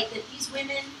highlight that these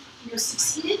women,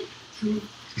 succeeded through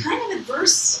kind of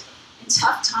adverse and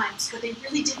tough times, but they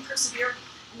really did persevere.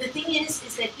 And the thing is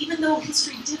that even though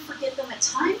history did forget them at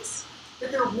times,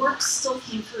 that their work still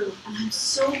came through, and I'm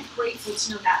so grateful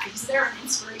to know that because they're an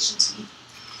inspiration to me.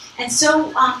 And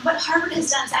so what Harvard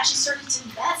has done is actually started to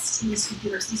invest in these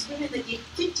computers, these women that gave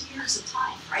 50 years of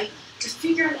time, right, to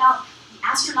figuring out the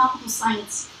astronomical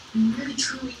science and really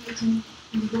truly making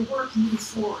the work move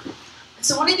forward. And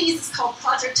so one of these is called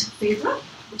Project Cadre,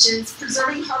 which is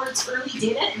preserving Harvard's early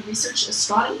data and research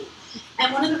astronomy.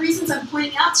 And one of the reasons I'm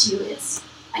pointing out to you is,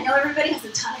 I know everybody has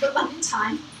a ton of abundant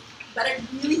time, but I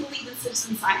really believe in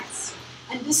citizen science.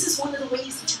 And this is one of the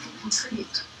ways that you can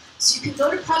contribute. So you can go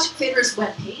to Project Cadre's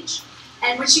webpage,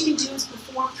 and what you can do is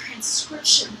perform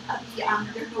transcription of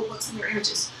their notebooks and their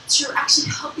images. So you're actually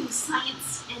helping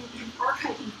science and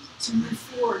archiving to move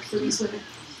forward for these women.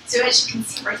 So as you can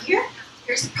see right here,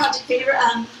 here's the Project Cadre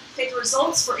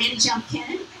results for Annie Jump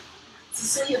Cannon,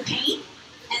 Cecilia Payne,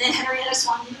 and then Henrietta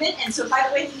Swan-Newman. And so by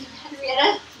the way,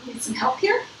 Henrietta needs some help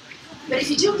here. But if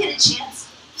you do get a chance,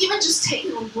 even just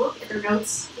taking a look at their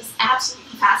notes is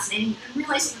absolutely fascinating, and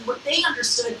realizing what they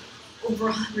understood over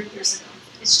 100 years ago.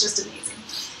 It's just amazing.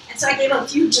 And so I gave a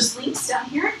few just links down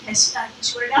here in case you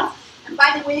want to know. And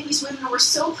by the way, these women were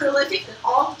so prolific that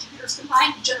all the computers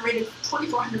combined generated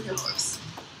 2,400 notebooks.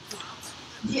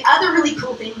 The other really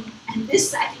cool thing, and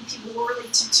this I think people will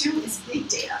relate to too, is big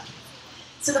data.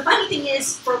 So the funny thing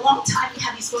is, for a long time we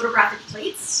had these photographic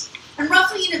plates, and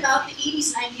roughly in about the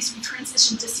 80s, 90s, we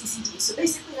transitioned to CCD. So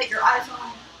basically like your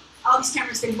iPhone, all these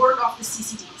cameras, they work off the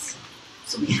CCDs.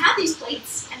 So we had these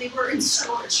plates, and they were in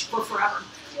storage for forever,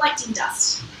 collecting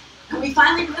dust. And we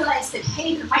finally realized that,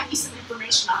 hey, there might be some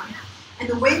information on them. And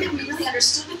the way that we really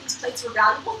understood that these plates were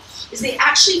valuable is they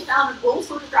actually found an old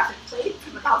photographic plate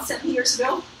from about 70 years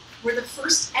ago where the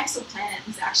first exoplanet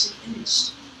was actually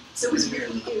imaged. So it was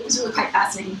really quite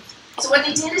fascinating. So what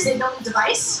they did is they built a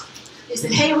device. They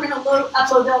said, hey, we're going to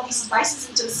upload all these devices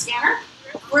into a scanner.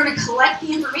 We're going to collect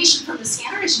the information from the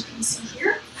scanner, as you can see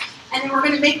here. And then we're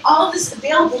going to make all of this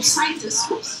available to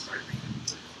scientists. Oops.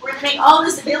 We're going to make all of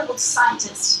this available to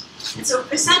scientists. And so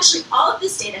essentially all of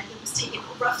this data that was taken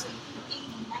roughly 80,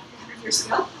 100 years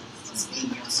ago is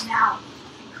being used now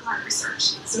in current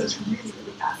research. So it's really,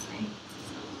 really fascinating.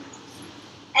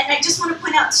 And I just want to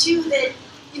point out too that,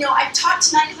 I've talked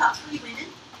tonight about 3 women.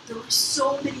 There were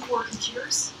so many more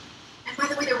computers. And by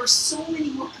the way, there were so many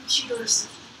more computers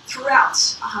throughout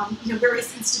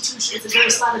various institutions and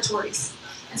various laboratories.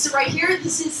 And so right here,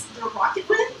 this is the rocket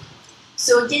women.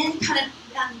 So again, kind of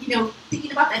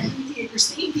thinking about that Hidden Theaters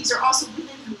theme, these are also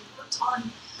women who worked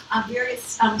on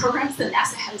various programs that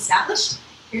NASA had established.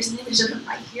 Here's an image of them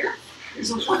right here.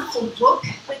 There's a wonderful book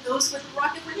that goes with the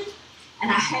rocket women,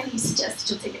 and I highly suggest that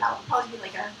you'll take it out. It'll probably be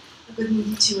like a good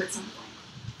movie too at some point.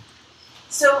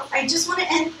 So I just want to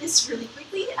end this really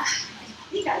quickly. I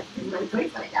think I did really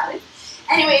quick, but I doubt it.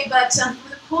 Anyway, but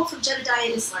with a quote from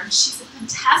Jedediah Isler. She's a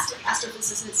fantastic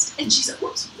astrophysicist, and she's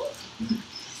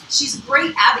a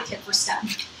great advocate for STEM.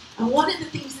 And one of the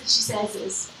things that she says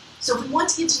is, so if we want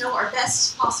to get to know our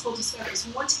best possible discoveries,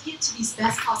 we want to get to these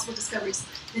best possible discoveries,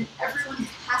 then everyone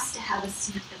has to have a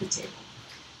seat at the table.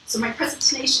 So my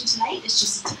presentation tonight is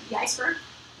just a tip of the iceberg,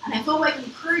 and I hope I can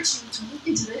encourage you to look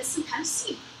into this and kind of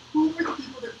see who were the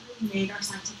people that really made our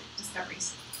scientific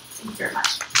discoveries. Thank you very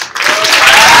much.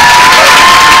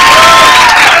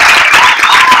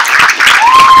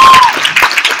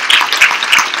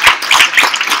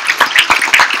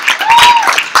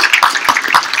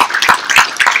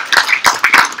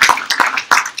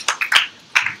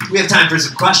 We have time for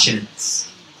some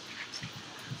questions.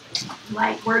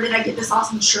 Like, where did I get this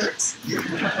awesome shirt? Yeah.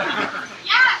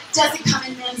 Does it come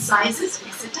in men's sizes?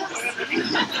 Yes, it does.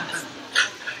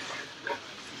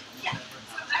 Yeah.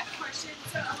 So I have a question.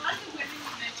 So a lot of the women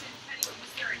you mentioned kind of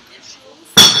use their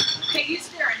initials. They use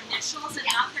their initials and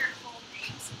not their full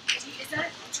names. Is that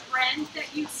a trend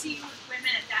that you see with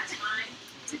women at that time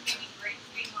to maybe create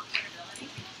more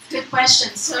credibility? Good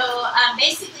question. So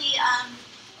basically,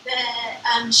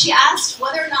 she asked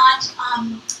whether or not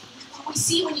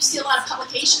when you see a lot of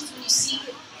publications, when you see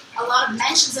a lot of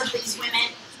mentions of these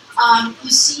women, you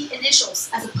see initials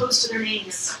as opposed to their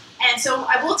names. And so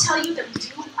I will tell you that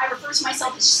I refer to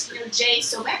myself as J.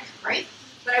 Sobeck, right?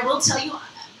 But I will tell you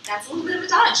that's a little bit of a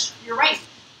dodge. You're right.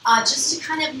 Just to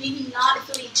kind of maybe not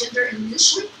affiliate gender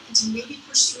initially, and to maybe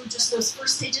push through just those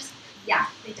first stages, yeah,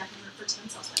 they definitely refer to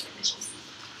themselves by their initials.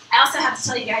 I also have to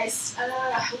tell you guys,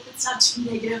 I hope it's not too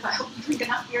negative. I hope you drink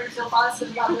enough beer to feel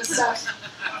positive about this stuff.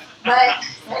 But,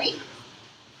 ready?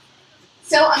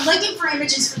 So I'm looking for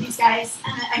images for these guys,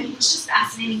 and I mean, it's just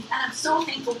fascinating. And I'm so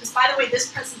thankful, because by the way,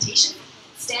 this presentation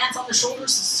stands on the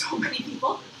shoulders of so many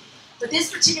people. But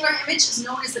this particular image is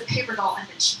known as the paper doll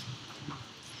image.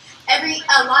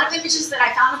 A lot of images that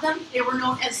I found of them, they were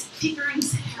known as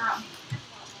Pickering's harem.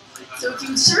 So if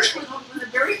you search for them, one of the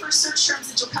very first search terms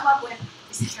that you'll come up with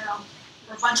is harem,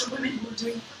 for a bunch of women who are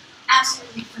doing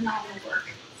absolutely phenomenal work.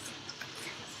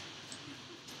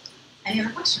 Any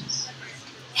other questions?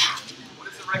 Yeah. What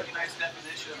is the recognized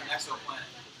definition of an exoplanet?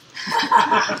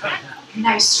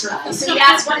 Nice try. So you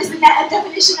asked, what is the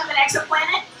definition of an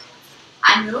exoplanet?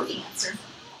 I know the answer.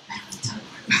 I don't want to tell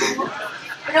you.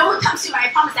 But no one comes to me. I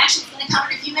promise actually it's going to come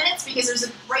in a few minutes, because there's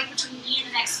a break between me and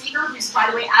the next speaker, who's, by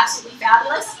the way, absolutely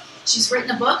fabulous. She's written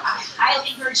a book. I highly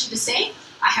encourage you to stay.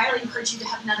 I highly encourage you to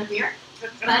have another beer.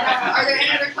 But are there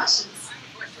any other questions?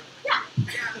 Yeah. Did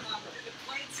the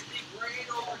plates degrade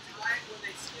over time? Were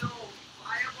they still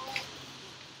viable?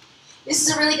 This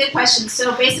is a really good question.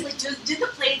 So basically, did the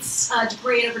plates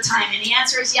degrade over time? And the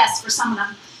answer is yes for some of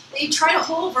them. They tried a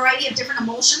whole variety of different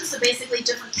emulsions, so basically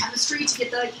different chemistry to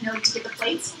get the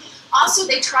plates. Also,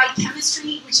 they tried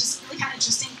chemistry, which is really kind of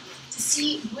interesting, to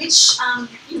see which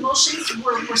emulsions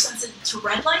were more sensitive to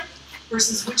red light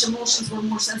versus which emulsions were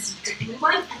more sensitive to blue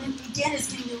light. And then again,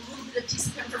 is giving you a little bit of piece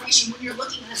of information when you're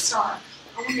looking at a star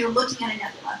or when you're looking at a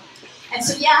nebula. And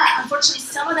so yeah, unfortunately,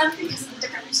 some of them, because of the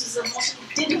different uses of emulsion,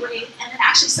 did degrade, and then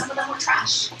actually some of them were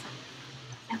trashed.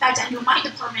 In fact, I know my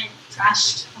department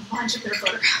trashed a bunch of their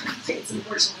photographic plates,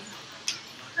 unfortunately.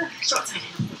 Short-sighted.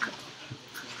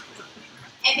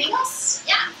 Anything else?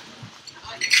 Yeah.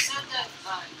 you said that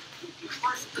your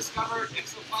first discovered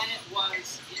exoplanet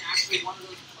was in actually one of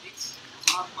those plates.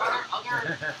 Are there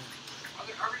other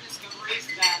discoveries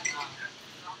that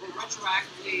were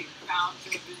retroactively found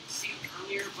to have been seen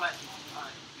earlier, but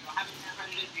haven't been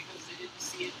credited because they didn't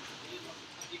see it, they didn't have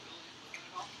the ability to look at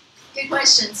it all? Good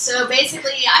question. So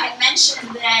basically, I had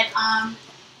mentioned that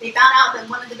they found out that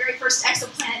one of the very first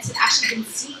exoplanets had actually been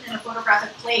seen in a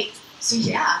photographic plate. So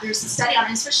yeah, there's a study on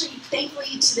it, especially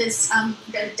thankfully to this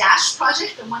the DASH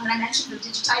project, the one that I mentioned, the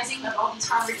digitizing of all these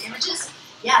Harvard images.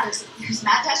 Yeah, there's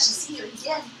mad dash to see it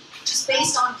again, just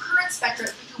based on current spectra.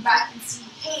 If we go back and see,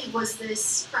 hey, was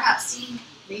this perhaps seen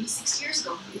maybe 6 years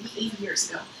ago, maybe 80 years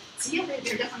ago? So yeah,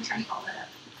 they're definitely trying to follow that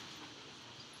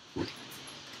up.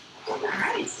 All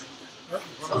right.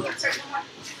 So let's start one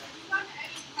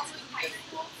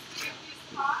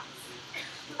more.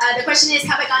 The question is,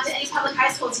 have I gone to any public high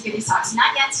school to give these talks?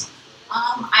 Not yet.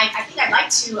 I think I'd like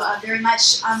to very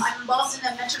much. I'm involved in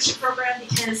a mentorship program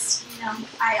because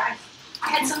I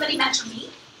had somebody mentor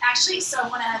me actually, so I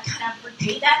want to kind of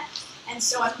repay that. And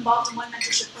so I'm involved in one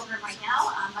mentorship program right now.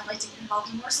 I'd like to get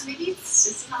involved in more, so maybe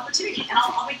it's an opportunity. And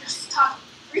I'll make this talk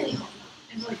really home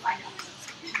and really find out.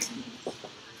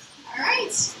 All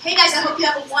right. Hey guys, I hope you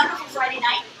have a wonderful Friday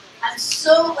night. I'm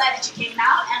so glad that you came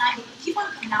out, and I hope you keep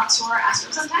on coming out to our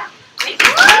Astros on Tap. Thank you.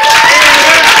 Keep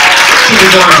it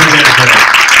going for Jennifer.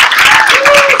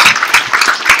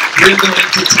 We're going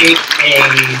to take a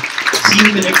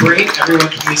few-minute break. Everyone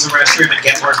can use the restroom and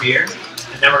get more beer.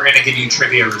 And then we're going to give you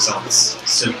trivia results.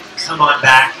 So come on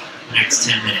back in the next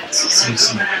 10 minutes. See you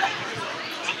soon.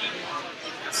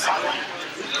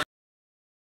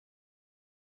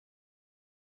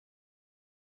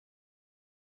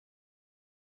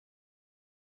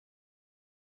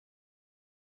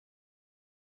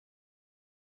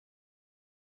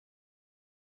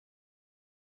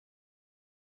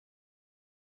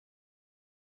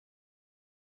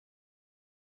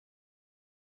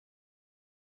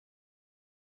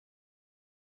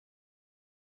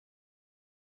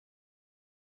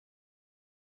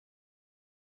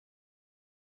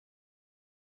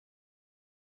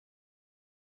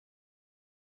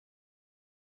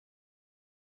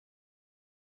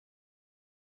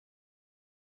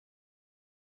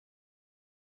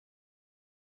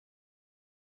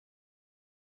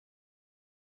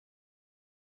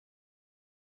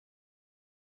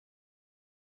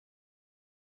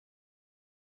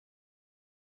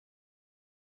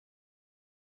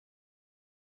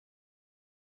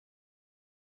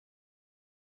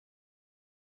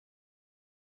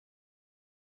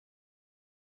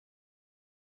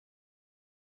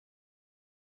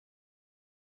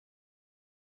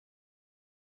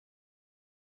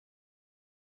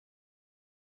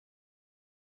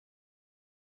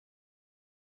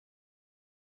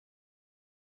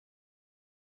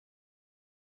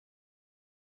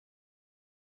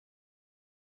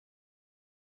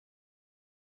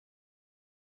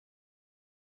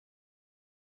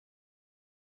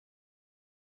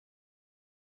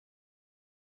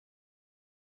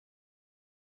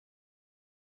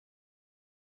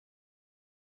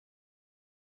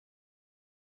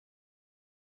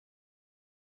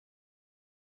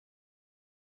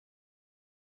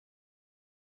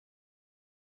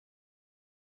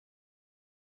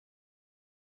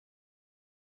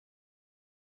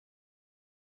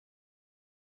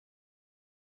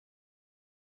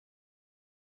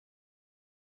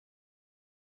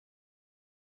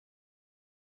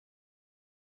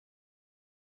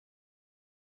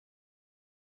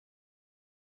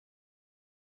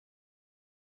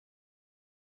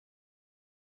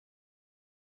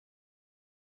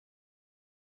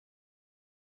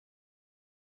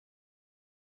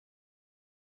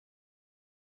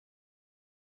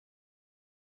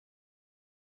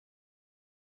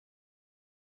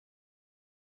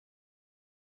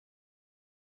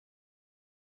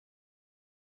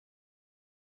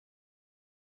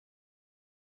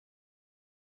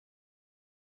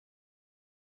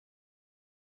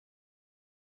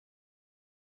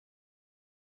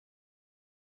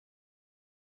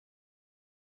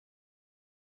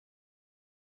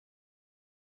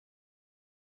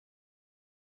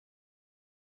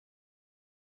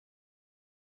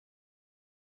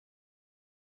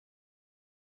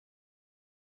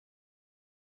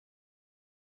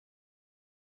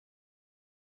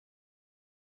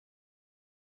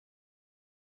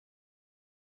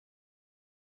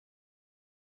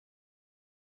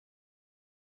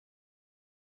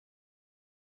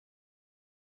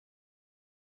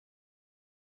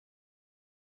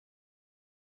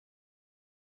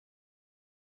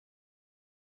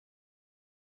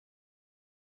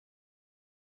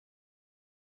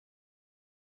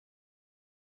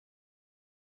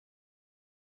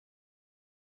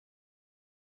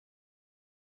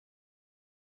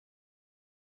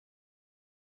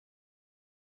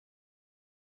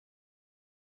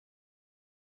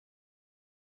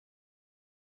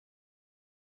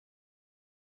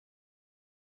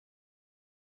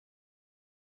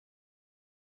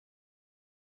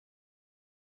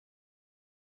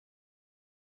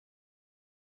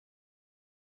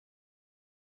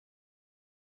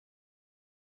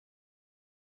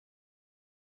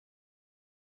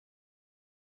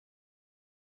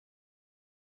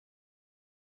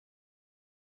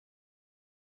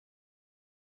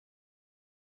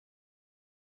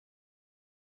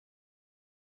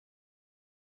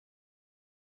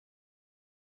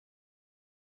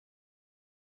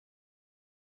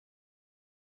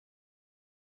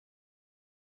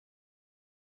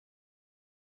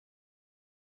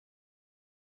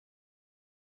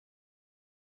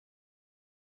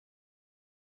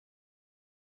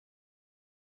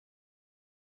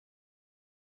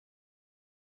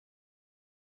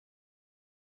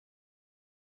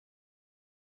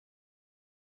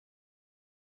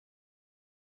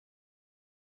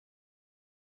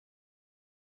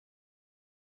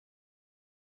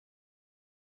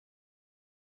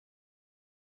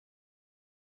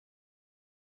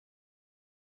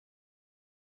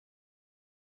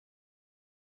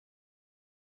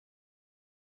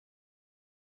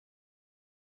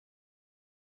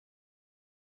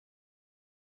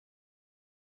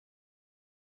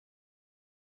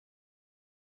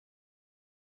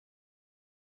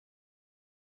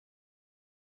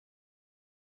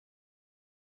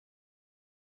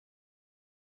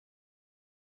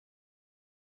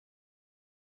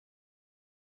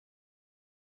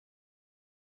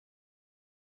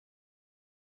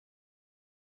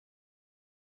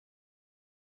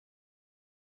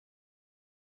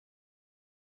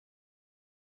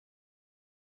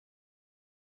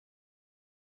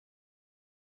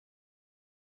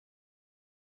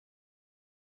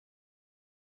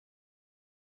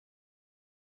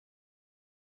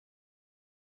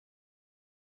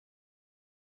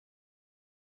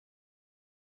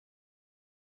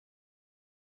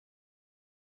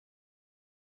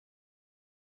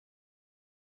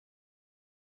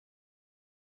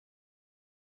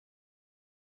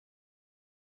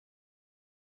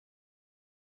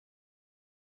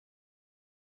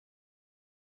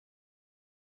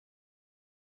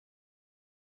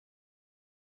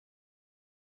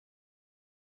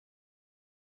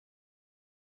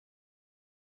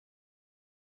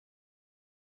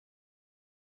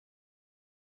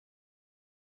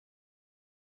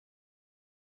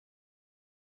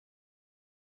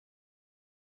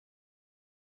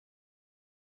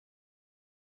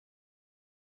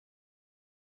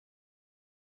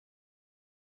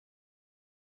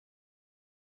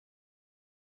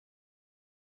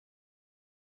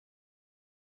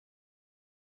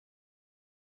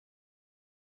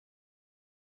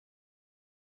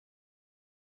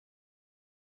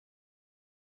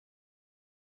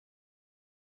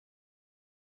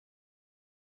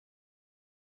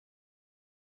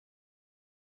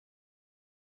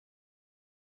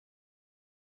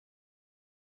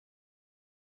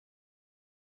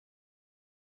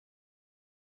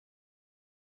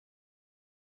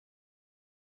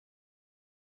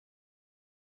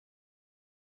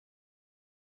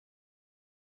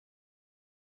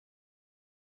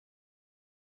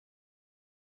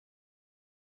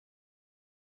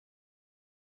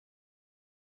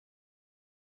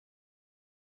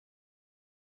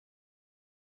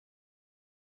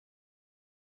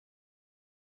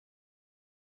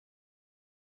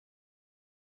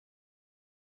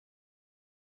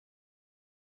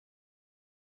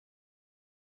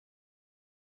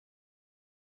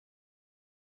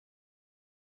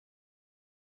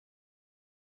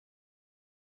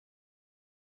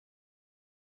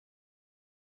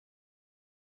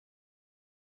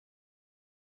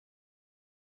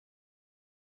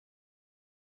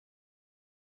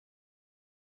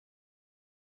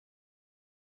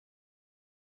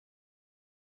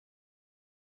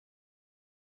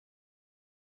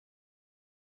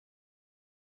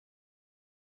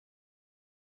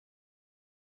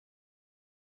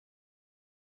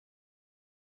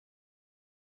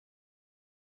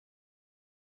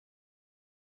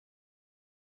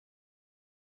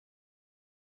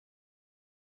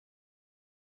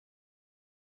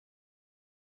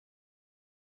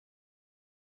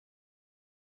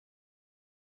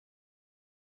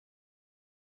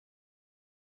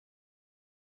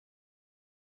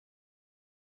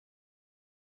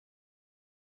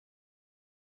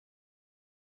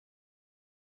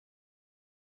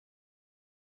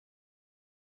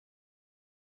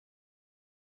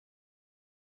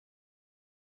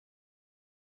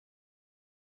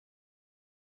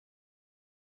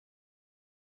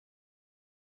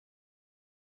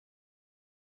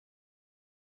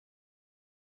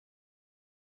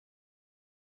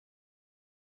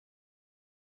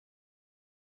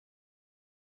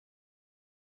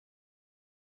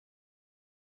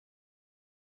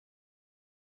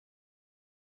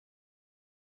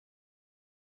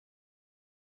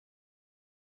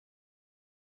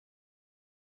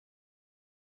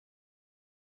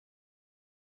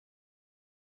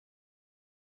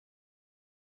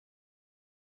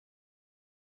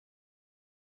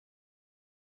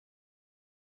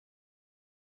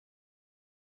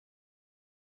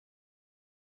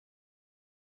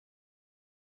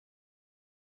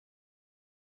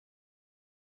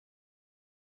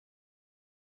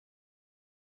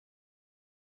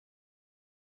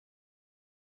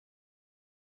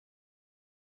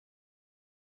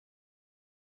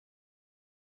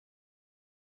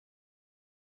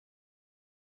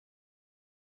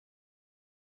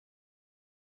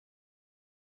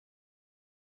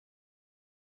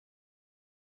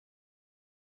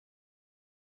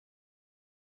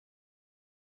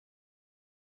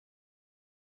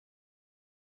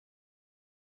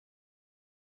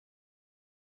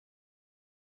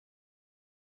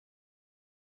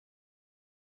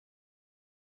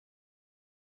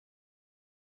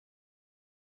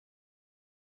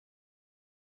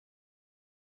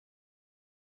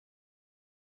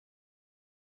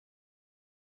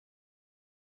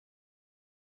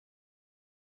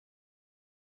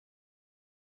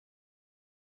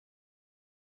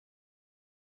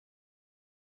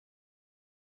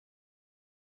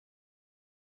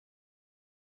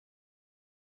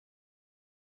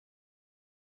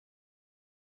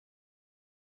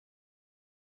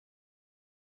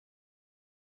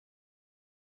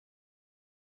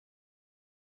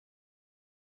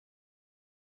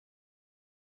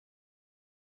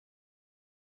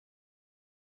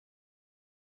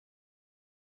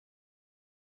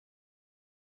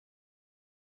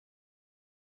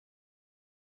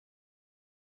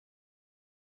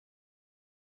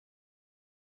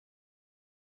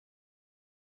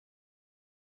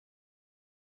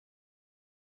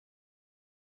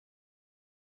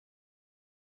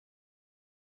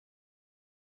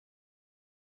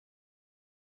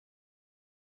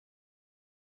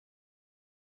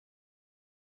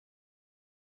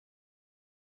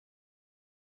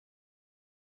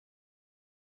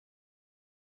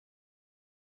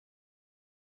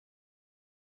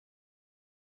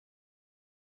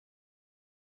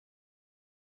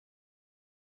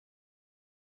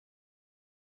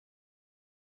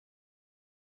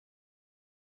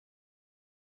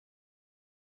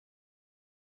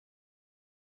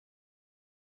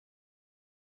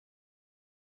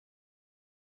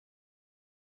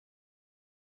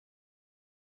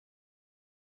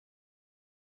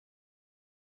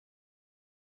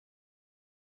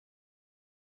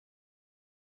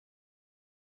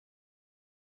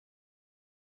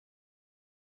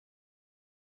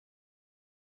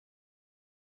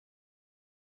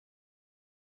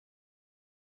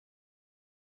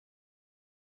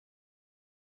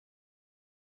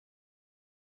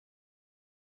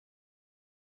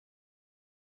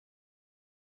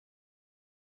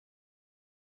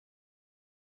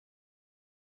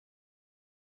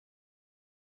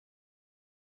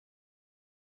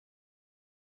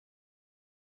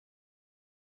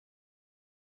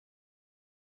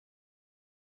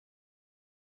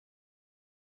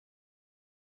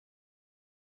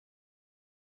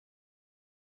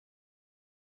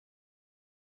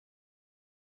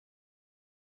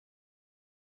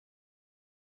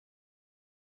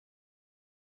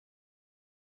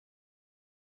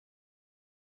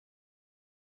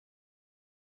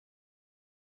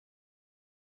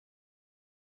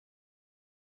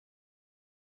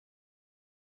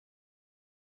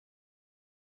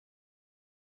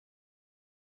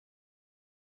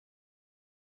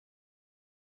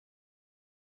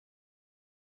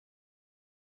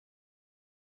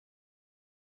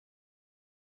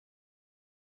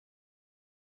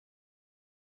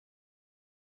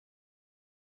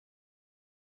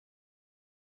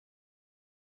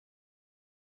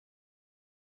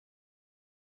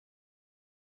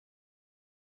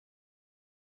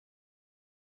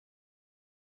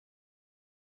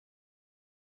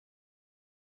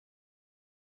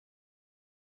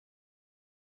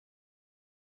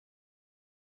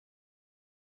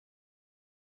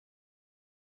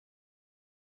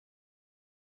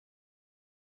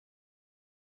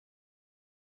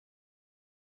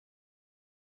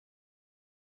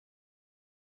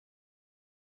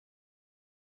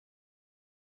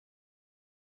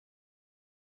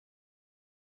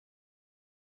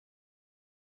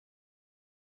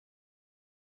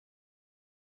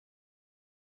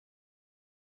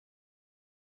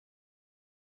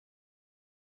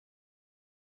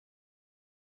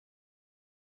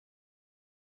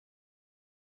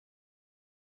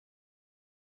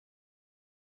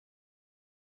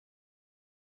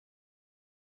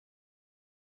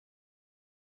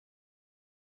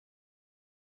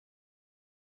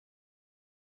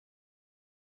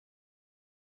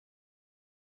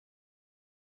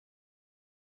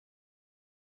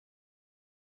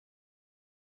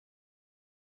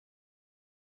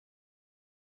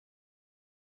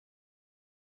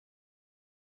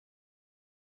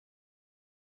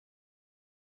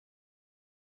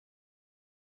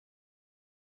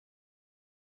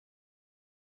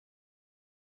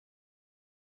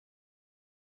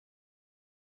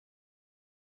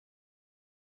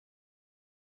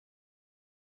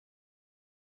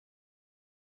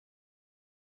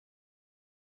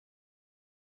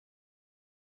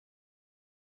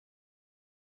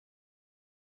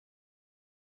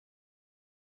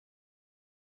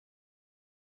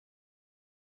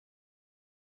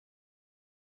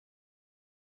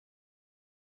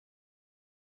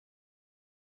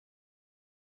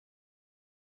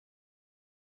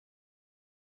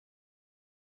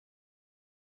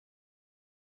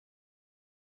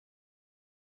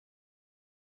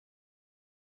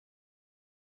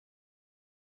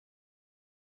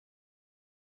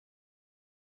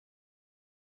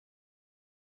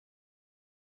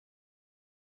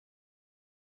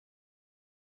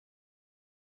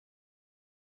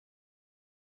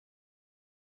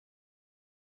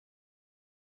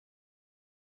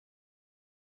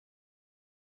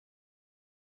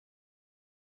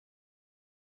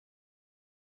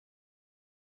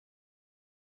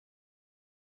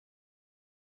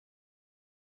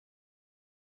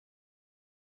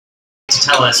 to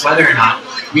tell us whether or not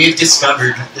we have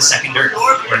discovered the second Earth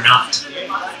or not.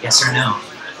 Yes or no?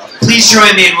 Please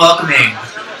join me in welcoming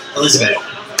Elizabeth.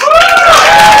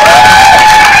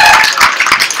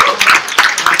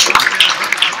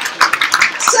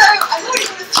 So, I've already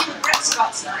got a few regrets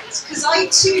about tonight, because I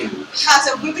too had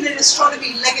a Women in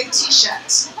Astronomy Lego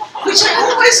t-shirt, which I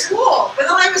almost wore, but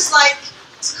then I was like,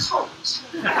 it's cold.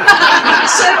 So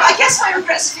I guess my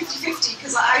regrets are 50-50,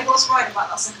 because I was right about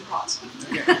that second part.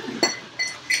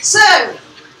 So,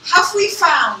 have we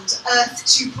found Earth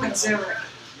 2.0?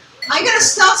 I'm going to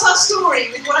start our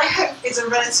story with what I hope is a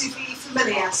relatively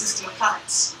familiar system of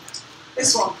planets.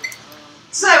 This one.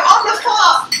 So, on the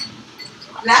far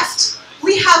left,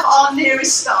 we have our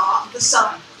nearest star, the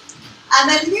Sun. And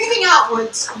then moving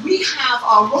outwards, we have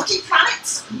our rocky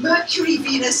planets, Mercury,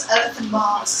 Venus, Earth, and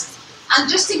Mars. And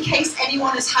just in case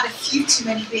anyone has had a few too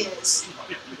many beers,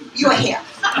 you are here.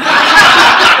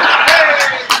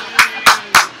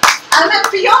 And then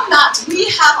beyond that, we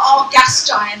have our gas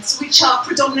giants, which are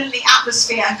predominantly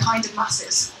atmosphere and kind of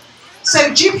masses.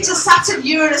 So Jupiter, Saturn,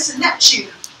 Uranus, and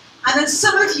Neptune. And then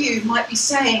some of you might be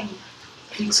saying,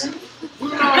 Pluto?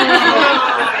 And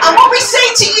what we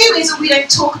say to you is that we don't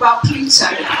talk about Pluto.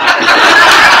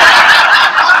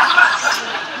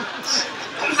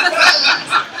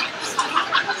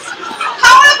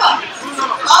 However,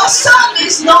 our Sun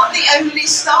is not the only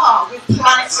star with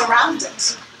planets around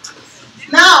it.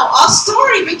 Now, our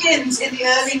story begins in the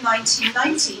early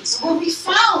 1990s when we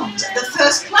found the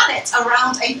first planet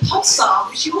around a pulsar,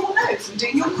 which you all know from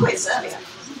doing your quiz earlier.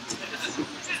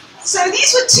 So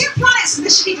these were two planets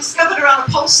initially discovered around a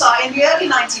pulsar in the early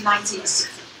 1990s,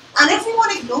 and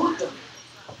everyone ignored them.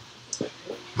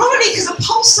 Probably because a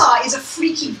pulsar is a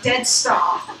freaky dead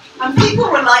star, and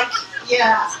people were like,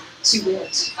 yeah, too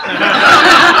weird.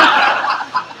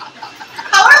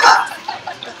 However,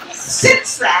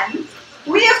 since then,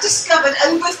 we have discovered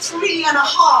over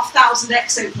 3,500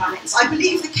 exoplanets. I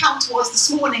believe the count was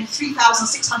this morning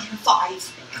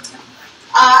 3,605.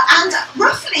 And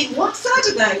roughly 1/3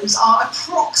 of those are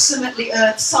approximately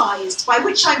Earth-sized, by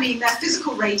which I mean their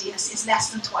physical radius is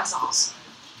less than twice ours.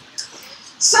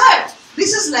 So,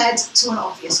 this has led to an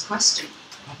obvious question.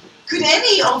 Could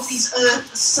any of these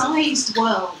Earth-sized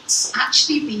worlds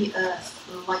actually be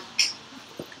Earth-like?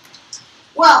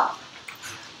 Well,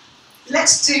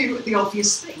 let's do the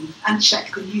obvious thing and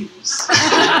check the news.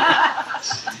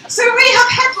 So we have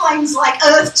headlines like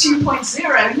Earth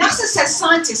 2.0. NASA says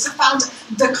scientists have found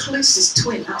the closest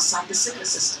twin outside the solar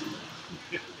system.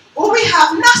 Or we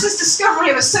have NASA's discovery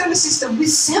of a solar system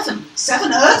with seven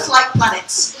Earth-like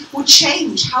planets will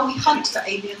change how we hunt for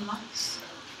alien life.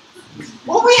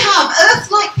 Or we have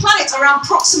Earth-like planets around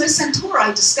Proxima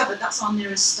Centauri discovered. That's our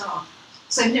nearest star.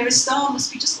 So nearest star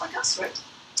must be just like us, right?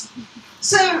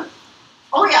 So,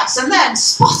 oh yes, and then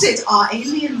spotted our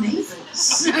alien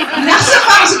neighbours. NASA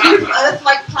found a group of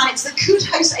Earth-like planets that could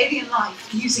host alien life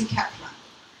using Kepler.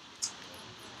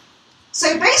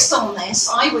 So based on this,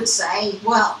 I would say,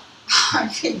 well, I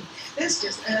mean, there's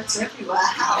just Earths everywhere,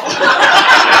 how?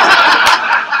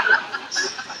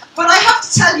 But I have to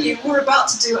tell you, we're about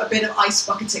to do a bit of ice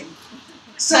bucketing.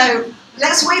 So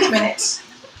let's wait a minute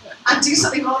and do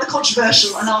something rather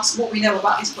controversial and ask what we know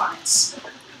about these planets.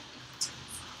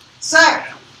 So,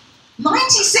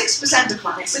 96% of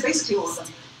planets, so basically all of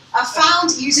them, are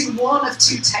found using one of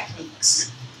two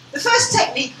techniques. The first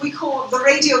technique we call the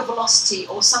radial velocity,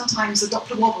 or sometimes the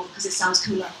Doppler wobble, because it sounds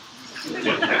cooler.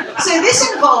 So this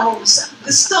involves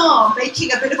the star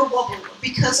making a bit of a wobble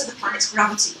because of the planet's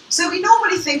gravity. So we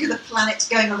normally think of the planet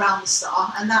going around the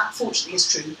star, and that fortunately is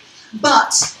true.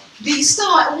 But the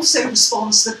star also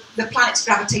responds to the planet's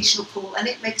gravitational pull, and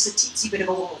it makes a teensy bit of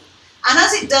a wobble. And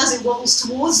as it does, it wobbles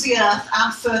towards the Earth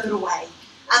and further away.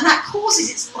 And that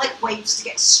causes its light waves to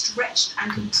get stretched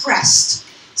and compressed.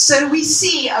 So we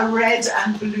see a red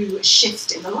and blue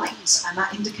shift in the light, and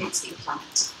that indicates the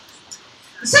planet.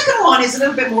 The second one is a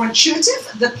little bit more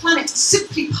intuitive. The planet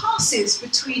simply passes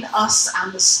between us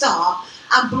and the star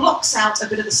and blocks out a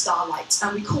bit of the starlight,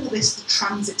 and we call this the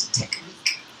transit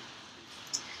technique.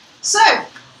 So,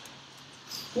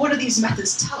 what do these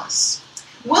methods tell us?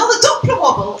 Well, the Doppler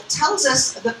wobble tells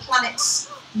us the planet's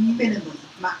minimum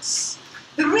mass.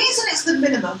 The reason it's the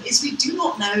minimum is we do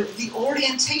not know the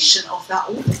orientation of that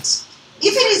orbit.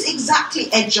 If it is exactly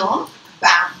edge on,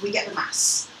 bam, we get the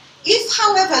mass. If,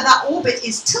 however, that orbit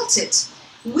is tilted,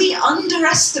 we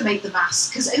underestimate the mass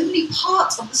because only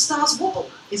part of the star's wobble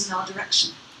is in our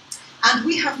direction. And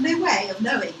we have no way of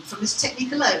knowing from this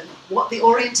technique alone what the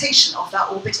orientation of that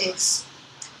orbit is.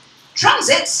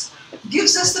 Transit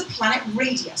gives us the planet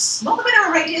radius. Not the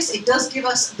minimum radius, it does give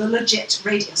us the legit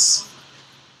radius.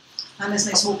 And there's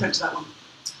no small print to that one.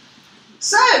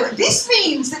 So this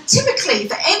means that typically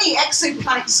for any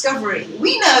exoplanet discovery,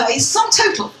 we know a sum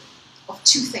total of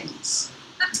two things.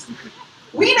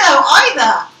 We know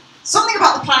either something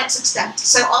about the planet's extent,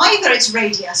 so either its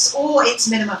radius or its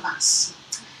minimum mass.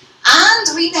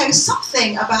 And we know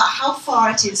something about how far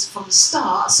it is from the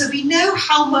star, so we know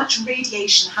how much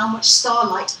radiation, how much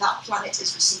starlight that planet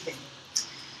is receiving.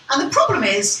 And the problem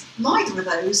is, neither of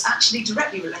those actually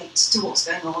directly relate to what's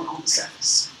going on the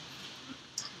surface.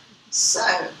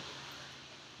 So,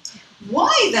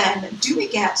 why then do we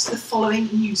get the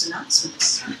following news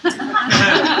announcements? In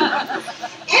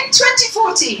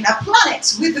 2014, a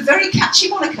planet with the very catchy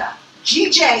moniker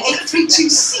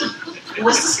GJ832c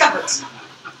was discovered.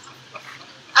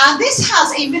 And this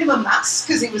has a minimum mass,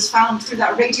 because it was found through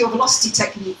that radial velocity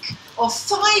technique, of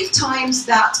 5 times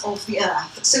that of the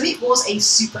Earth. So it was a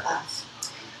super Earth.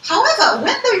 However,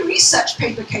 when the research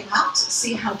paper came out,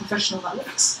 see how professional that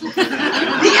looks,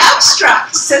 the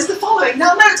abstract says the following.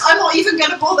 Now note, I'm not even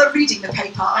going to bother reading the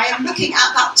paper. I am looking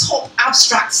at that top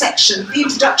abstract section, the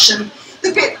introduction,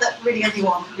 the bit that really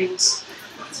anyone reads.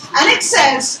 And it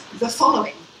says the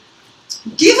following.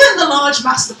 Given the large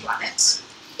mass of the planet,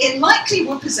 it likely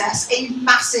would possess a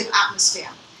massive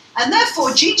atmosphere, and therefore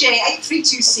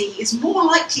GJ832c is more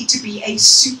likely to be a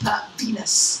super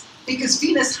Venus, because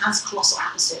Venus has colossal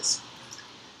atmospheres.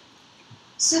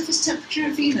 Surface temperature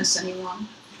of Venus, anyone?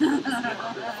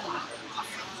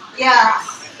 Yeah,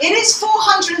 it is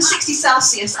 460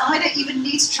 Celsius, and I don't even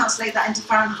need to translate that into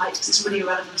Fahrenheit because it's really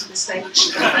irrelevant at this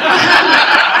stage.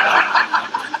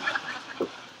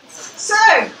 So,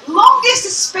 longest a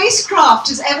spacecraft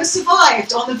has ever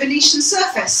survived on the Venetian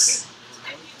surface.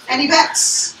 Any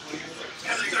bets?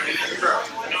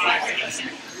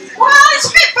 Well, it's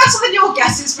a bit better than your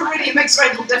guesses, but really it makes very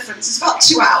little difference. It's about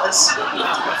 2 hours.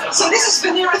 So this is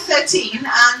Venera 13,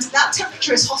 and that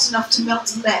temperature is hot enough to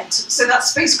melt lead, so that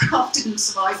spacecraft didn't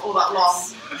survive all that long.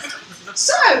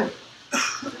 So,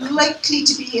 likely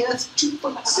to be Earth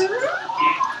 2.0?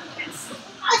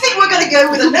 I think we're going to go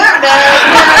with a no.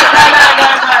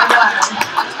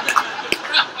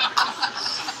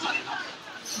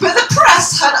 But the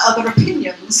press had other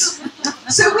opinions.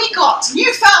 So we got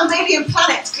newfound alien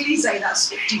planet, Gliese, that's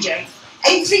GJ.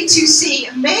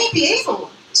 832c may be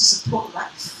able to support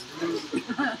life.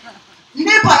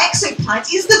 Nearby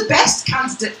exoplanet is the best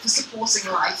candidate for supporting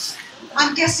life.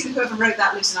 I'm guessing whoever wrote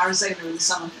that lives in Arizona in the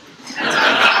summer.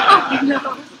 Oh,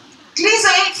 no. Gliese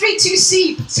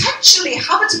 832c, potentially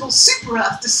habitable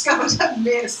super-Earth discovered a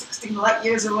mere 16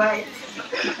 light-years away.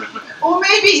 Or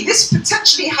maybe this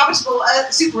potentially habitable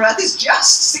super-Earth is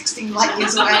just 16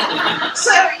 light-years away.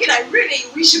 So, you know, really,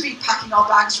 we should be packing our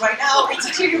bags right now. It's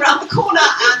clearly around the corner,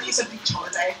 and it's a beach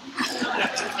holiday.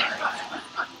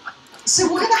 So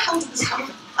why the hell did this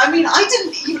happen? I mean, I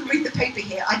didn't even read the paper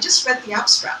here. I just read the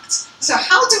abstract. So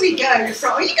how do we go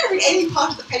from... Are you going to read any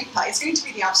part of the paper? It's going to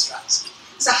be the abstract.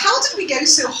 So how did we go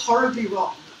so horribly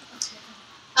wrong?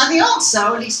 And the answer,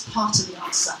 or at least part of the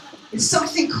answer, is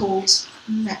something called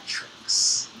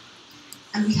metrics.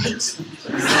 And we hate them.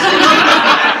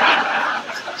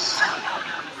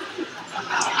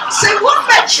 So one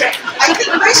metric I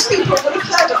think most people would have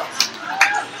heard of.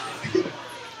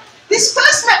 This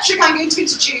first metric I'm going to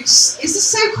introduce is the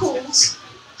so-called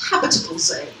habitable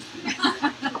zone.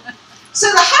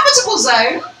 So the habitable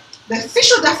zone, the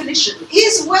official definition,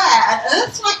 is where an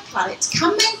Earth-like planet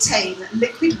can maintain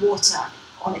liquid water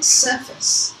on its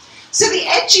surface. So the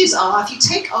edges are, if you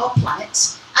take our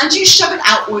planet and you shove it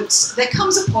outwards, there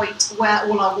comes a point where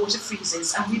all our water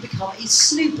freezes and we become a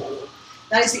snowball.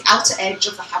 That is the outer edge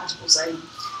of the habitable zone.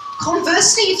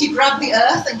 Conversely, if you grab the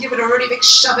Earth and give it a really big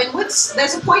shove inwards,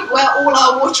 there's a point where all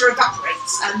our water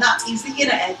evaporates, and that is the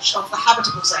inner edge of the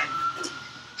habitable zone.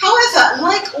 However,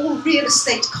 like all real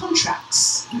estate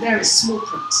contracts, there is small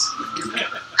print.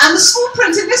 And the small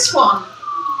print in this one,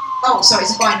 oh, sorry,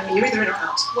 it's a binary, you're either in or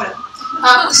out, whatever.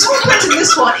 The small print in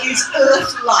this one is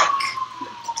Earth-like.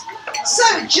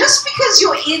 So, just because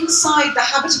you're inside the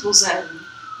habitable zone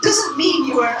doesn't mean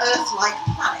you are an Earth-like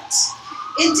planet.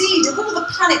 Indeed, of all the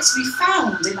planets we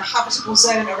found in the habitable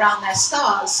zone around their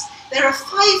stars, there are 5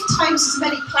 times as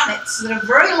many planets that are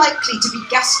very likely to be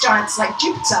gas giants like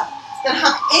Jupiter that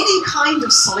have any kind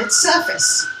of solid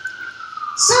surface.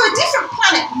 So a different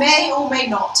planet may or may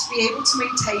not be able to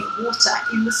maintain water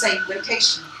in the same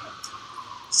location.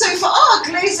 So for our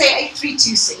Gliese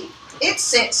 832c, it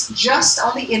sits just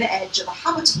on the inner edge of the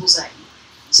habitable zone.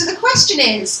 So the question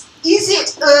is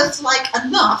it Earth-like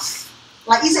enough?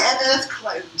 Like, is it an Earth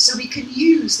clone so we can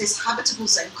use this habitable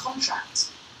zone contract?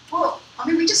 Well, I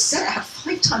mean, we just said it had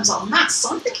 5 times our mass,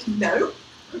 so I'm thinking no.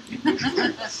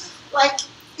 Like,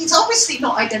 it's obviously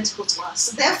not identical to us,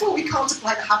 so therefore we can't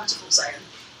apply the habitable zone.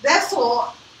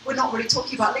 Therefore, we're not really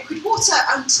talking about liquid water,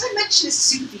 and did I mention it's a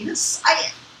super Venus?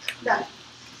 No.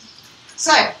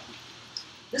 So,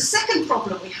 the second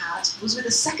problem we had was with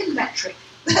a second metric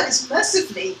that has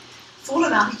mercifully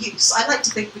fallen out of use. I like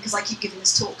to think because I keep giving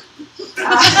this talk.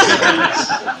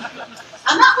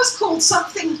 And that was called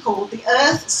something called the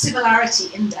Earth Similarity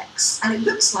Index, and it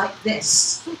looks like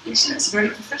this, which looks very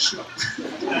professional.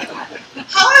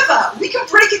 However, we can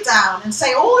break it down and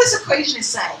say all this equation is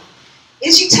saying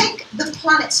is you take the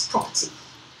planet's property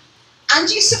and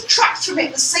you subtract from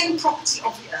it the same property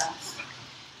of the Earth,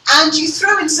 and you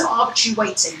throw in some arbitrary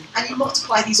weighting and you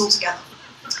multiply these all together.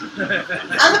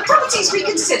 And the properties we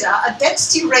consider are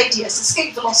density, radius,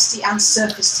 escape velocity, and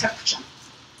surface temperature.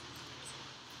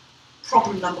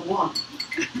 Problem number one.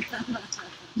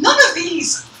 None of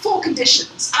these four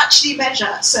conditions actually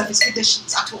measure surface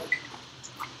conditions at all.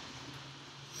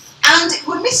 And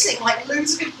we're missing like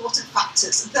loads of important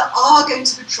factors that are going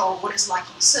to control what it's like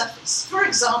on the surface. For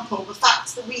example, the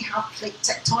fact that we have plate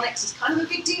tectonics is kind of a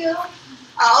big deal.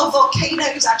 Our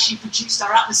volcanoes actually produced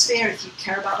our atmosphere, if you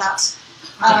care about that.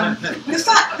 The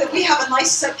fact that we have a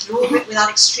nice circular orbit without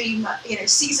extreme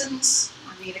seasons,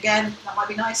 I mean, again, that might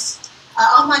be nice.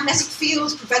 Our magnetic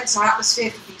field prevents our atmosphere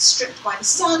from being stripped by the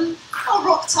sun. Our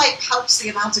rock type helps the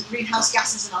amount of greenhouse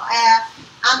gases in our air.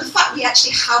 And the fact we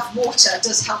actually have water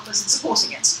does help us in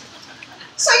supporting it.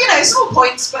 So, small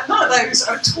points, but none of those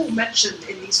are at all mentioned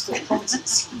in these four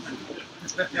properties.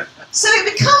 So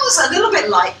it becomes a little bit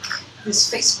like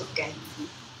this Facebook game.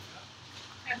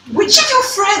 Which of your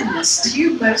friends do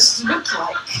you most look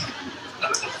like?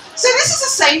 So this is the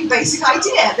same basic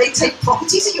idea. They take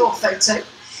properties of your photo,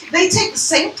 they take the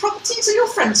same properties of your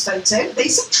friend's photo, they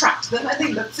subtract them, and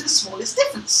they look for the smallest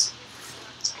difference.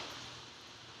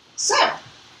 So,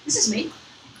 this is me.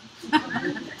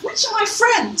 Which of my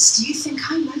friends do you think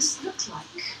I most look like?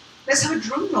 Let's have a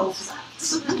drum roll for that.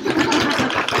 So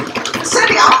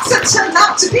the answer turned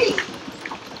out to be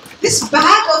this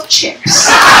bag of chips.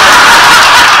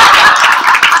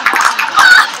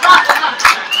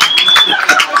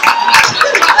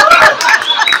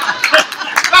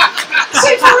 So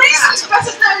for reasons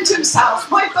better known to himself,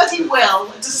 my buddy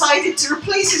Will decided to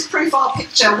replace his profile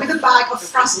picture with a bag of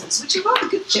Frazzles, which are rather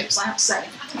good chips, I have to say.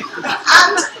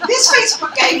 And this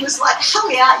Facebook game was like, hell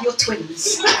yeah, you're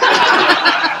twins.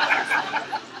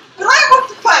 But I would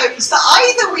propose that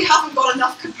either we haven't got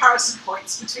enough comparison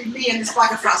points between me and this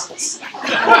bag of Frazzles,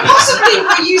 or possibly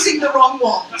we're using the wrong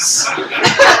ones.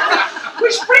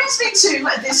 Which brings me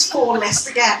to this four list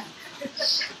again.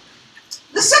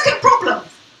 The second problem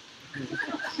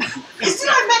is, did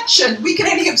I mention we can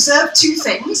only observe two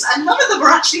things, and none of them are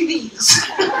actually these.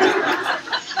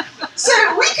 So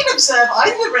we can observe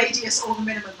either the radius or the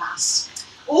minimum mass,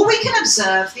 or we can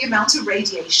observe the amount of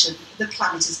radiation the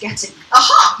planet is getting.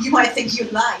 Aha! You might think you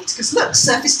lied, because look,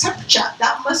 surface temperature,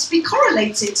 that must be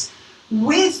correlated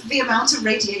with the amount of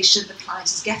radiation the planet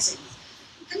is getting.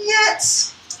 And yet,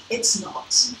 it's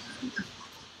not.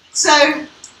 So,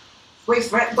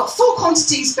 we've got four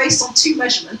quantities based on two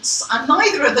measurements, and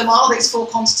neither of them are those four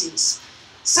quantities.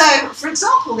 So, for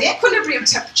example, the equilibrium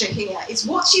temperature here is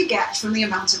what you get from the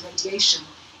amount of radiation.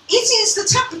 It is the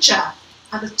temperature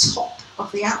at the top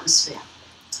of the atmosphere.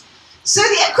 So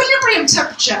the equilibrium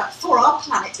temperature for our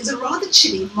planet is a rather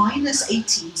chilly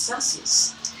 -18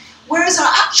 Celsius, whereas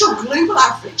our actual global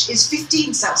average is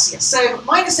 15 Celsius. So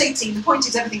 -18, the point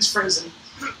is everything's frozen.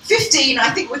 15,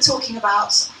 I think we're talking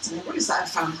about, I don't know, what is that in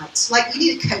Fahrenheit? Like, you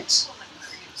need a coat.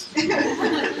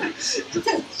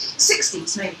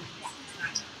 60s, maybe.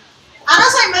 And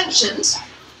as I mentioned,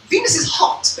 Venus is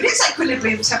hot, but its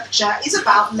equilibrium temperature is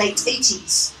about late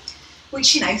 80s,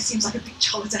 which, seems like a beach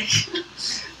holiday.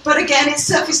 But again, its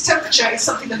surface temperature is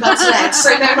something that's lead,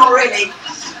 so no, not really.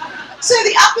 So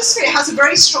the atmosphere has a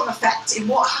very strong effect in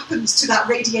what happens to that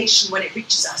radiation when it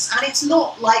reaches us, and it's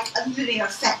not like a linear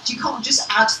effect. You can't just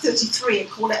add 33 and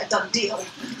call it a done deal.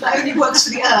 That only works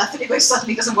for the Earth, and it most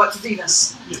certainly doesn't work for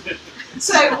Venus.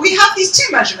 So we have these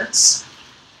two measurements,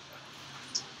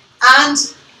 and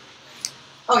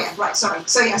oh yeah, right, sorry.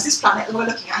 So yes, this planet that we're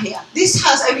looking at here, this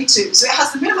has only two. So it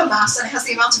has the minimum mass and it has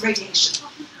the amount of radiation.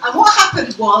 And what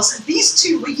happened was these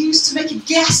two were used to make a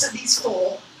guess at these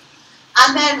four.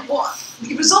 And then what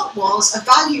the result was a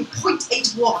value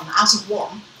 0.81 out of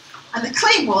 1. And the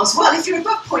claim was, well, if you're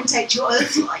above 0.8, you're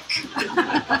Earth-like.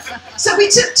 So we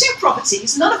took two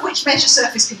properties, none of which measure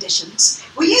surface conditions.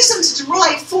 We used them to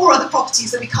derive four other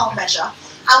properties that we can't measure.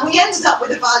 And we ended up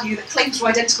with a value that claimed to be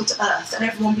identical to Earth, and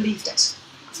everyone believed it.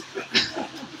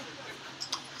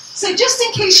 So just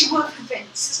in case you weren't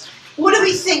convinced, What do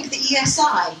we think the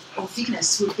ESI, or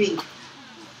Venus, would be?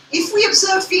 If we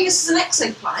observe Venus as an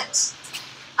exoplanet,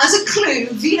 as a clue,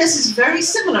 Venus is very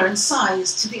similar in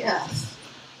size to the Earth.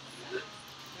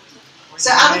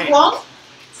 So out of 1,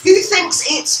 who thinks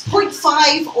it's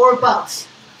 0.5 or above?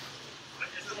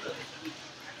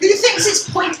 Who thinks it's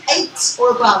 0.8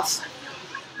 or above?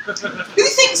 Who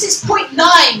thinks it's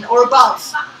 0.9 or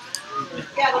above?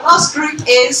 Yeah, the last group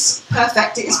is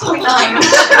perfect. It is 0.9.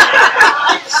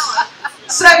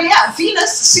 So yeah,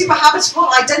 Venus, super habitable,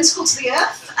 identical to the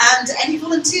Earth. And any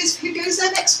volunteers who goes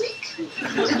there next week?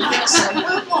 Didn't think so.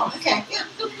 Oh, okay,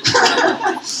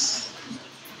 yeah.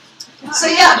 So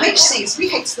yeah, MHCs, we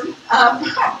hate them.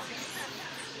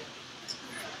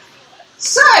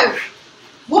 So,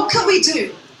 what can we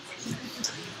do?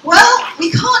 Well,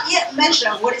 we can't yet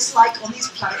measure what it's like on these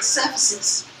planets'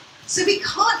 surfaces. So we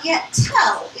can't yet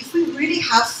tell if we really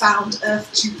have found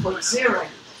Earth 2.0.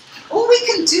 All we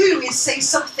can do is say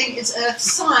something is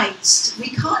Earth-sized. We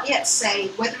can't yet say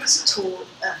whether it's at all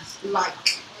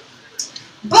Earth-like.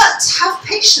 But have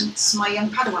patience, my young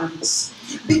Padawans,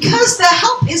 because their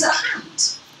help is at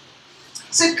hand.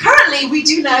 So currently we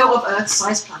do know of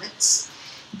Earth-sized planets,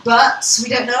 but we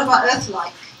don't know about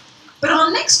Earth-like. But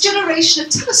our next generation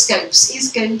of telescopes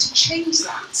is going to change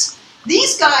that.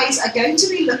 These guys are going to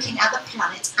be looking at the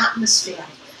planet's atmosphere.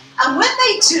 And when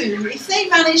they do, if they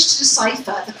manage to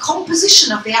decipher the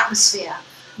composition of the atmosphere,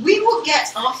 we will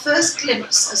get our first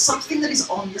glimpse of something that is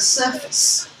on the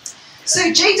surface.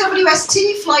 So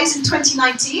JWST flies in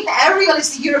 2019, Ariel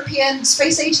is the European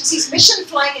Space Agency's mission,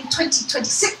 flying in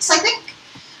 2026, I think,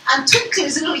 and Twinkle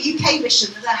is a little UK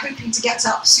mission that they're hoping to get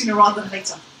up sooner rather than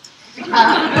later.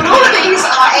 But all of these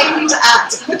are aimed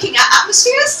at looking at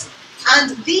atmospheres,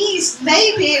 and these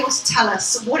may be able to tell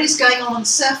us what is going on the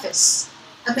surface,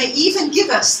 and may even give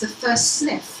us the first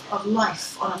sniff of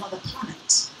life on another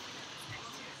planet.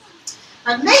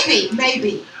 And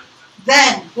maybe,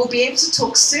 then we'll be able to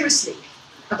talk seriously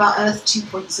about Earth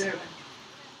 2.0.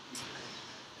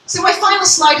 So my final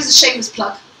slide is a shameless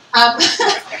plug.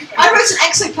 I wrote an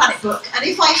exoplanet book, and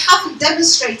if I haven't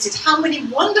demonstrated how many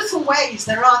wonderful ways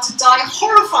there are to die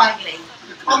horrifyingly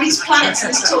on these planets in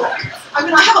this talk, I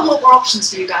mean, I have a lot more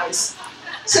options for you guys.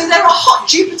 So there are hot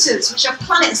Jupiters, which are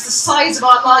planets the size of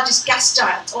our largest gas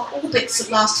giant, on orbits that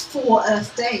last 4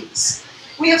 Earth days.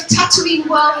 We have Tatooine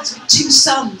worlds with 2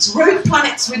 suns, rogue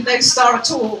planets with no star at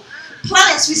all,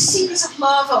 planets with seas of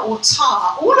lava or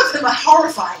tar. All of them are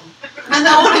horrifying, and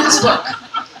they're all in this book.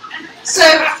 So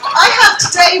I have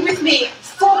today with me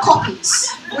 4 copies,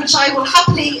 which I will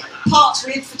happily part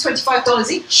with for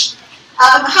 $25 each.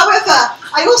 However,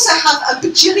 I also have a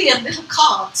bajillion little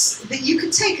cards that you can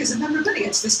take as a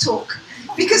memorabilia to this talk,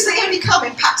 because they only come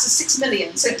in packs of 6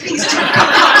 million, so please do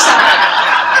come help us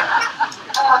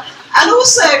out. And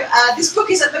also, this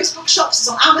book is at most bookshops, it's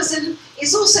on Amazon.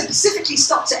 It's also specifically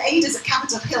stopped at Ada's at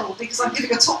Capitol Hill, because I'm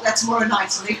giving a talk there tomorrow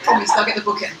night, and they promised I'll get the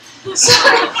book in. So,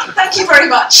 thank you very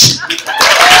much.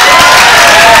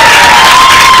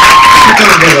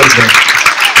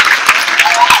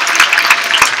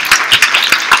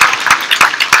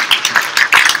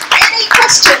 Any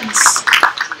questions?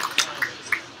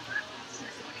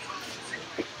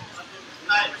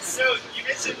 So, you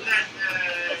mentioned that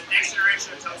next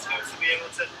generation of telescopes will be able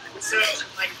to, so,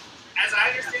 like, as I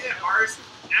understand it, ours,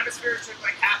 atmospheres took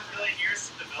like 500 million years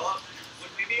to develop.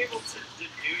 Would we be able to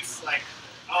deduce, like,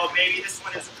 oh, maybe this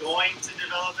one is going to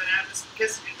develop an atmosphere,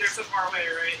 because they're so far away,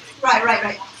 right?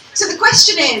 Right. So the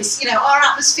question is, our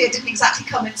atmosphere didn't exactly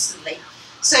come instantly.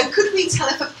 So could we tell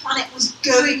if a planet was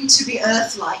going to be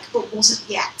Earth-like, but wasn't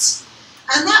yet?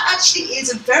 And that actually is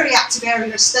a very active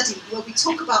area of study, where we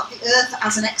talk about the Earth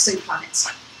as an exoplanet.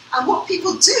 And what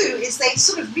people do is they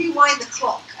sort of rewind the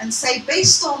clock and say,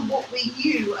 based on what we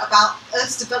knew about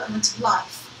Earth's development of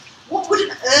life, what would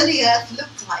an early Earth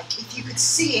look like if you could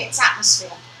see its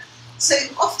atmosphere? So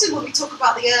often when we talk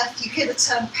about the Earth, you hear the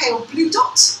term pale blue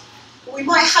dot, or we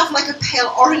might have like a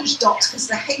pale orange dot because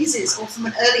the hazes are from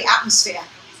an early atmosphere.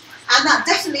 And that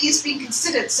definitely is being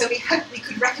considered, so we hope we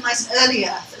could recognize an early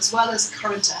Earth as well as a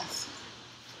current Earth.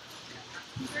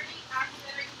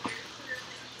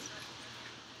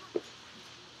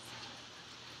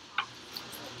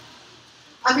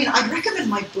 I mean, I'd recommend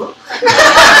my book.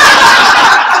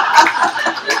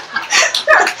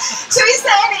 So is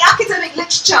there any academic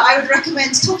literature I would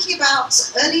recommend talking about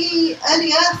early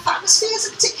Earth atmospheres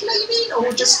in particular, you mean,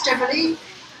 or just generally?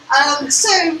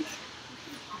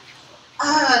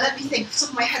 Let me think. Off the top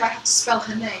of my head, I have to spell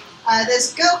her name.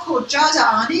 There's a girl called Jada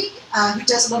Arni who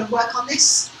does a lot of work on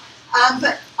this.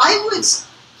 But I would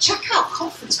check out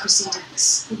conference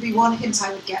proceedings, would be one hint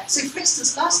I would get. So for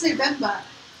instance, last November,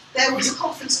 there was a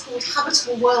conference called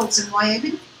Habitable Worlds in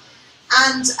Wyoming,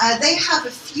 and they have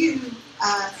a few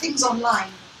things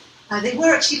online. They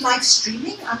were actually live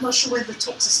streaming. I'm not sure whether the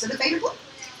talks are still available,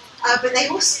 but they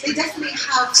definitely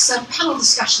have some panel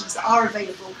discussions that are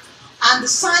available. And the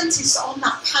scientists on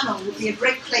that panel would be a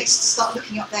great place to start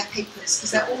looking up their papers,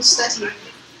 because they're all studying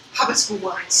habitable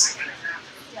worlds.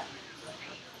 Yeah.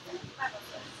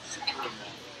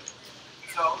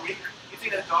 So you see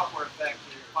that Doppler effect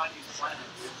when you find these planets.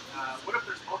 What if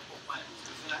there's multiple planets?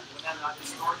 Would that not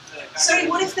distort the... Sorry,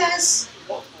 what if there's...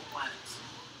 Multiple planets.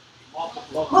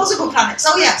 Multiple planets,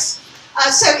 oh yes.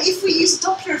 So if we use the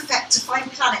Doppler effect to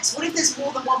find planets, what if there's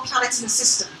more than one planet in the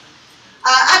system?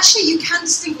 Actually, you can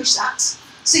distinguish that.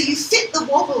 So you fit the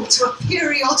wobble to a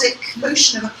periodic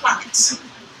motion of a planet,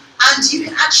 and you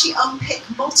can actually unpick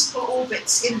multiple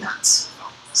orbits in that.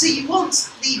 So you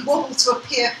want the wobble to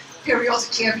appear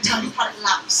periodically every time the planet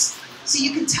laps. So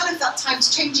you can tell if that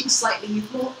time's changing slightly,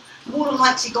 you've more than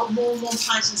likely got more than one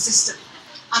planet in the system.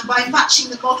 And by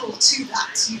matching the model to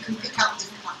that, you can pick out the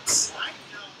different planets.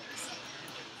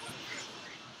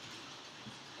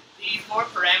 The four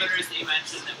parameters that you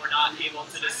mentioned that we're not able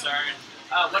to discern,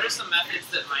 what are some methods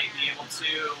that might be able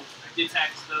to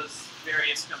detect those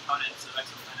various components of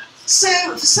exoplanets?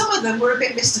 So, for some of them, we're a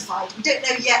bit mystified. We don't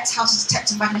know yet how to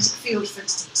detect a magnetic field, for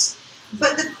instance.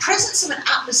 But the presence of an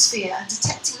atmosphere and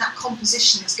detecting that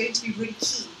composition is going to be really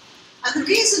key. And the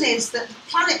reason is that the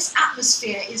planet's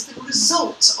atmosphere is the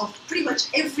result of pretty much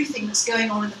everything that's going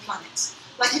on in the planet.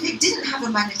 Like if it didn't have a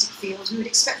magnetic field, we would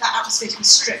expect that atmosphere to be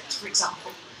stripped, for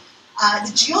example.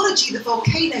 The geology, the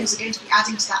volcanoes are going to be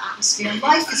adding to that atmosphere,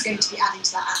 life is going to be adding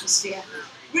to that atmosphere.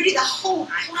 Really the whole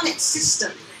planet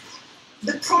system,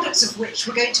 the products of which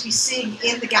we're going to be seeing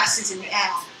in the gases in the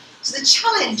air. So the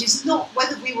challenge is not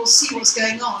whether we will see what's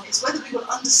going on, it's whether we will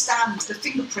understand the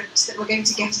fingerprint that we're going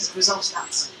to get as a result of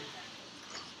that.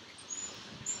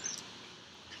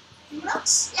 Anyone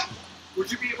else? Yeah.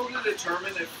 Would you be able to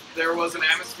determine if there was an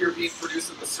atmosphere being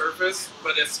produced at the surface,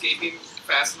 but escaping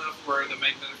fast enough where the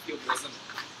magnetic field wasn't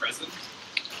present?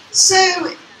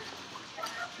 So,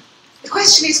 the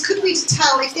question is, could we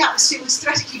tell if the atmosphere was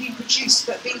theoretically being produced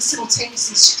but being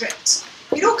simultaneously stripped?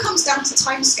 It all comes down to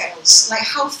timescales, like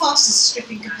how fast is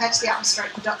stripping compared to the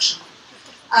atmospheric production.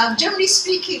 Generally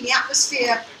speaking, the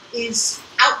atmosphere is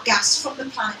outgassed from the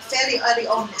planet fairly early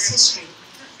on in its history.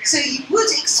 So you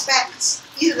would expect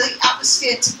either the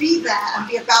atmosphere to be there and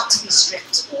be about to be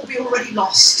stripped, or be already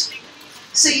lost.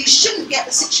 So you shouldn't get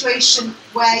the situation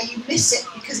where you miss it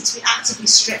because it's been actively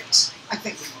stripped, I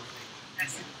think.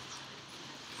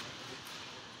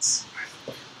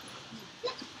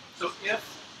 So if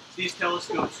these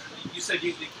telescopes, you said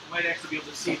you might actually be able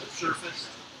to see the surface.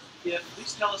 If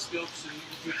these telescopes in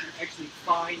the future actually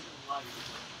find life,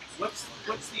 what's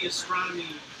the astronomy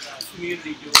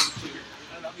community doing to,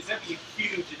 I don't know, is that be a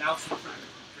huge announcement for the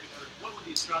country, or what would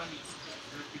the astronomy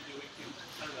group be doing to,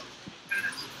 I don't know,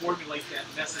 formulate that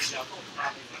message out to the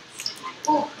populace?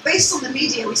 Well, based on the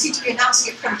media, we seem to be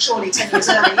announcing it prematurely 10 years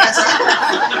early. That's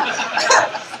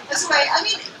the way. I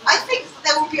mean, I think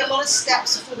there will be a lot of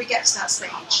steps before we get to that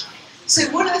stage. So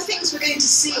one of the things we're going to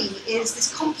see is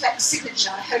this complex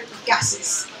signature, I hope, of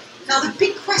gases. Now the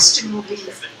big question will be,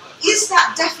 is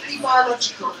that definitely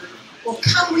biological, or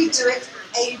can we do it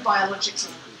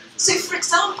abiologically? So for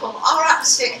example, our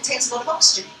atmosphere contains a lot of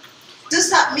oxygen. Does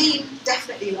that mean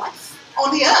definitely life? On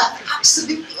the Earth,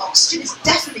 absolutely, oxygen is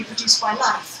definitely produced by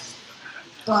life.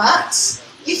 But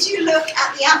if you look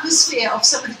at the atmosphere of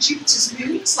some of the Jupiter's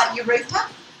moons, like Europa,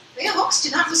 they have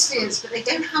oxygen atmospheres, but they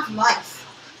don't have life.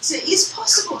 So it is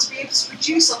possible to be able to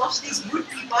produce a lot of these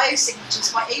would-be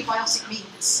biosignatures by abiotic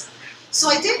means. So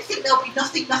I don't think there'll be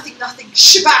nothing,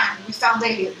 shebang, we found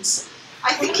aliens.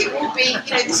 I think it will be,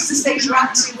 this is the stage we're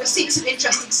at to, we're seeing some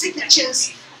interesting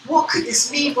signatures. What could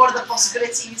this mean? What are the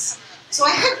possibilities? So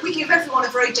I hope we give everyone a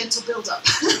very gentle build-up.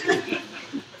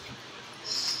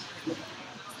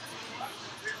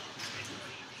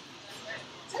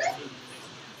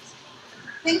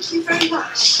 Thank you very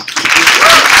much. Thank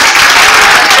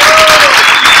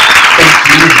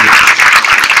you.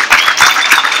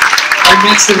 Our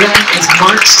next event is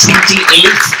March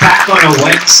 28th, back on a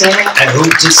Wednesday. I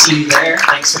hope to see you there.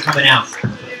 Thanks for coming out.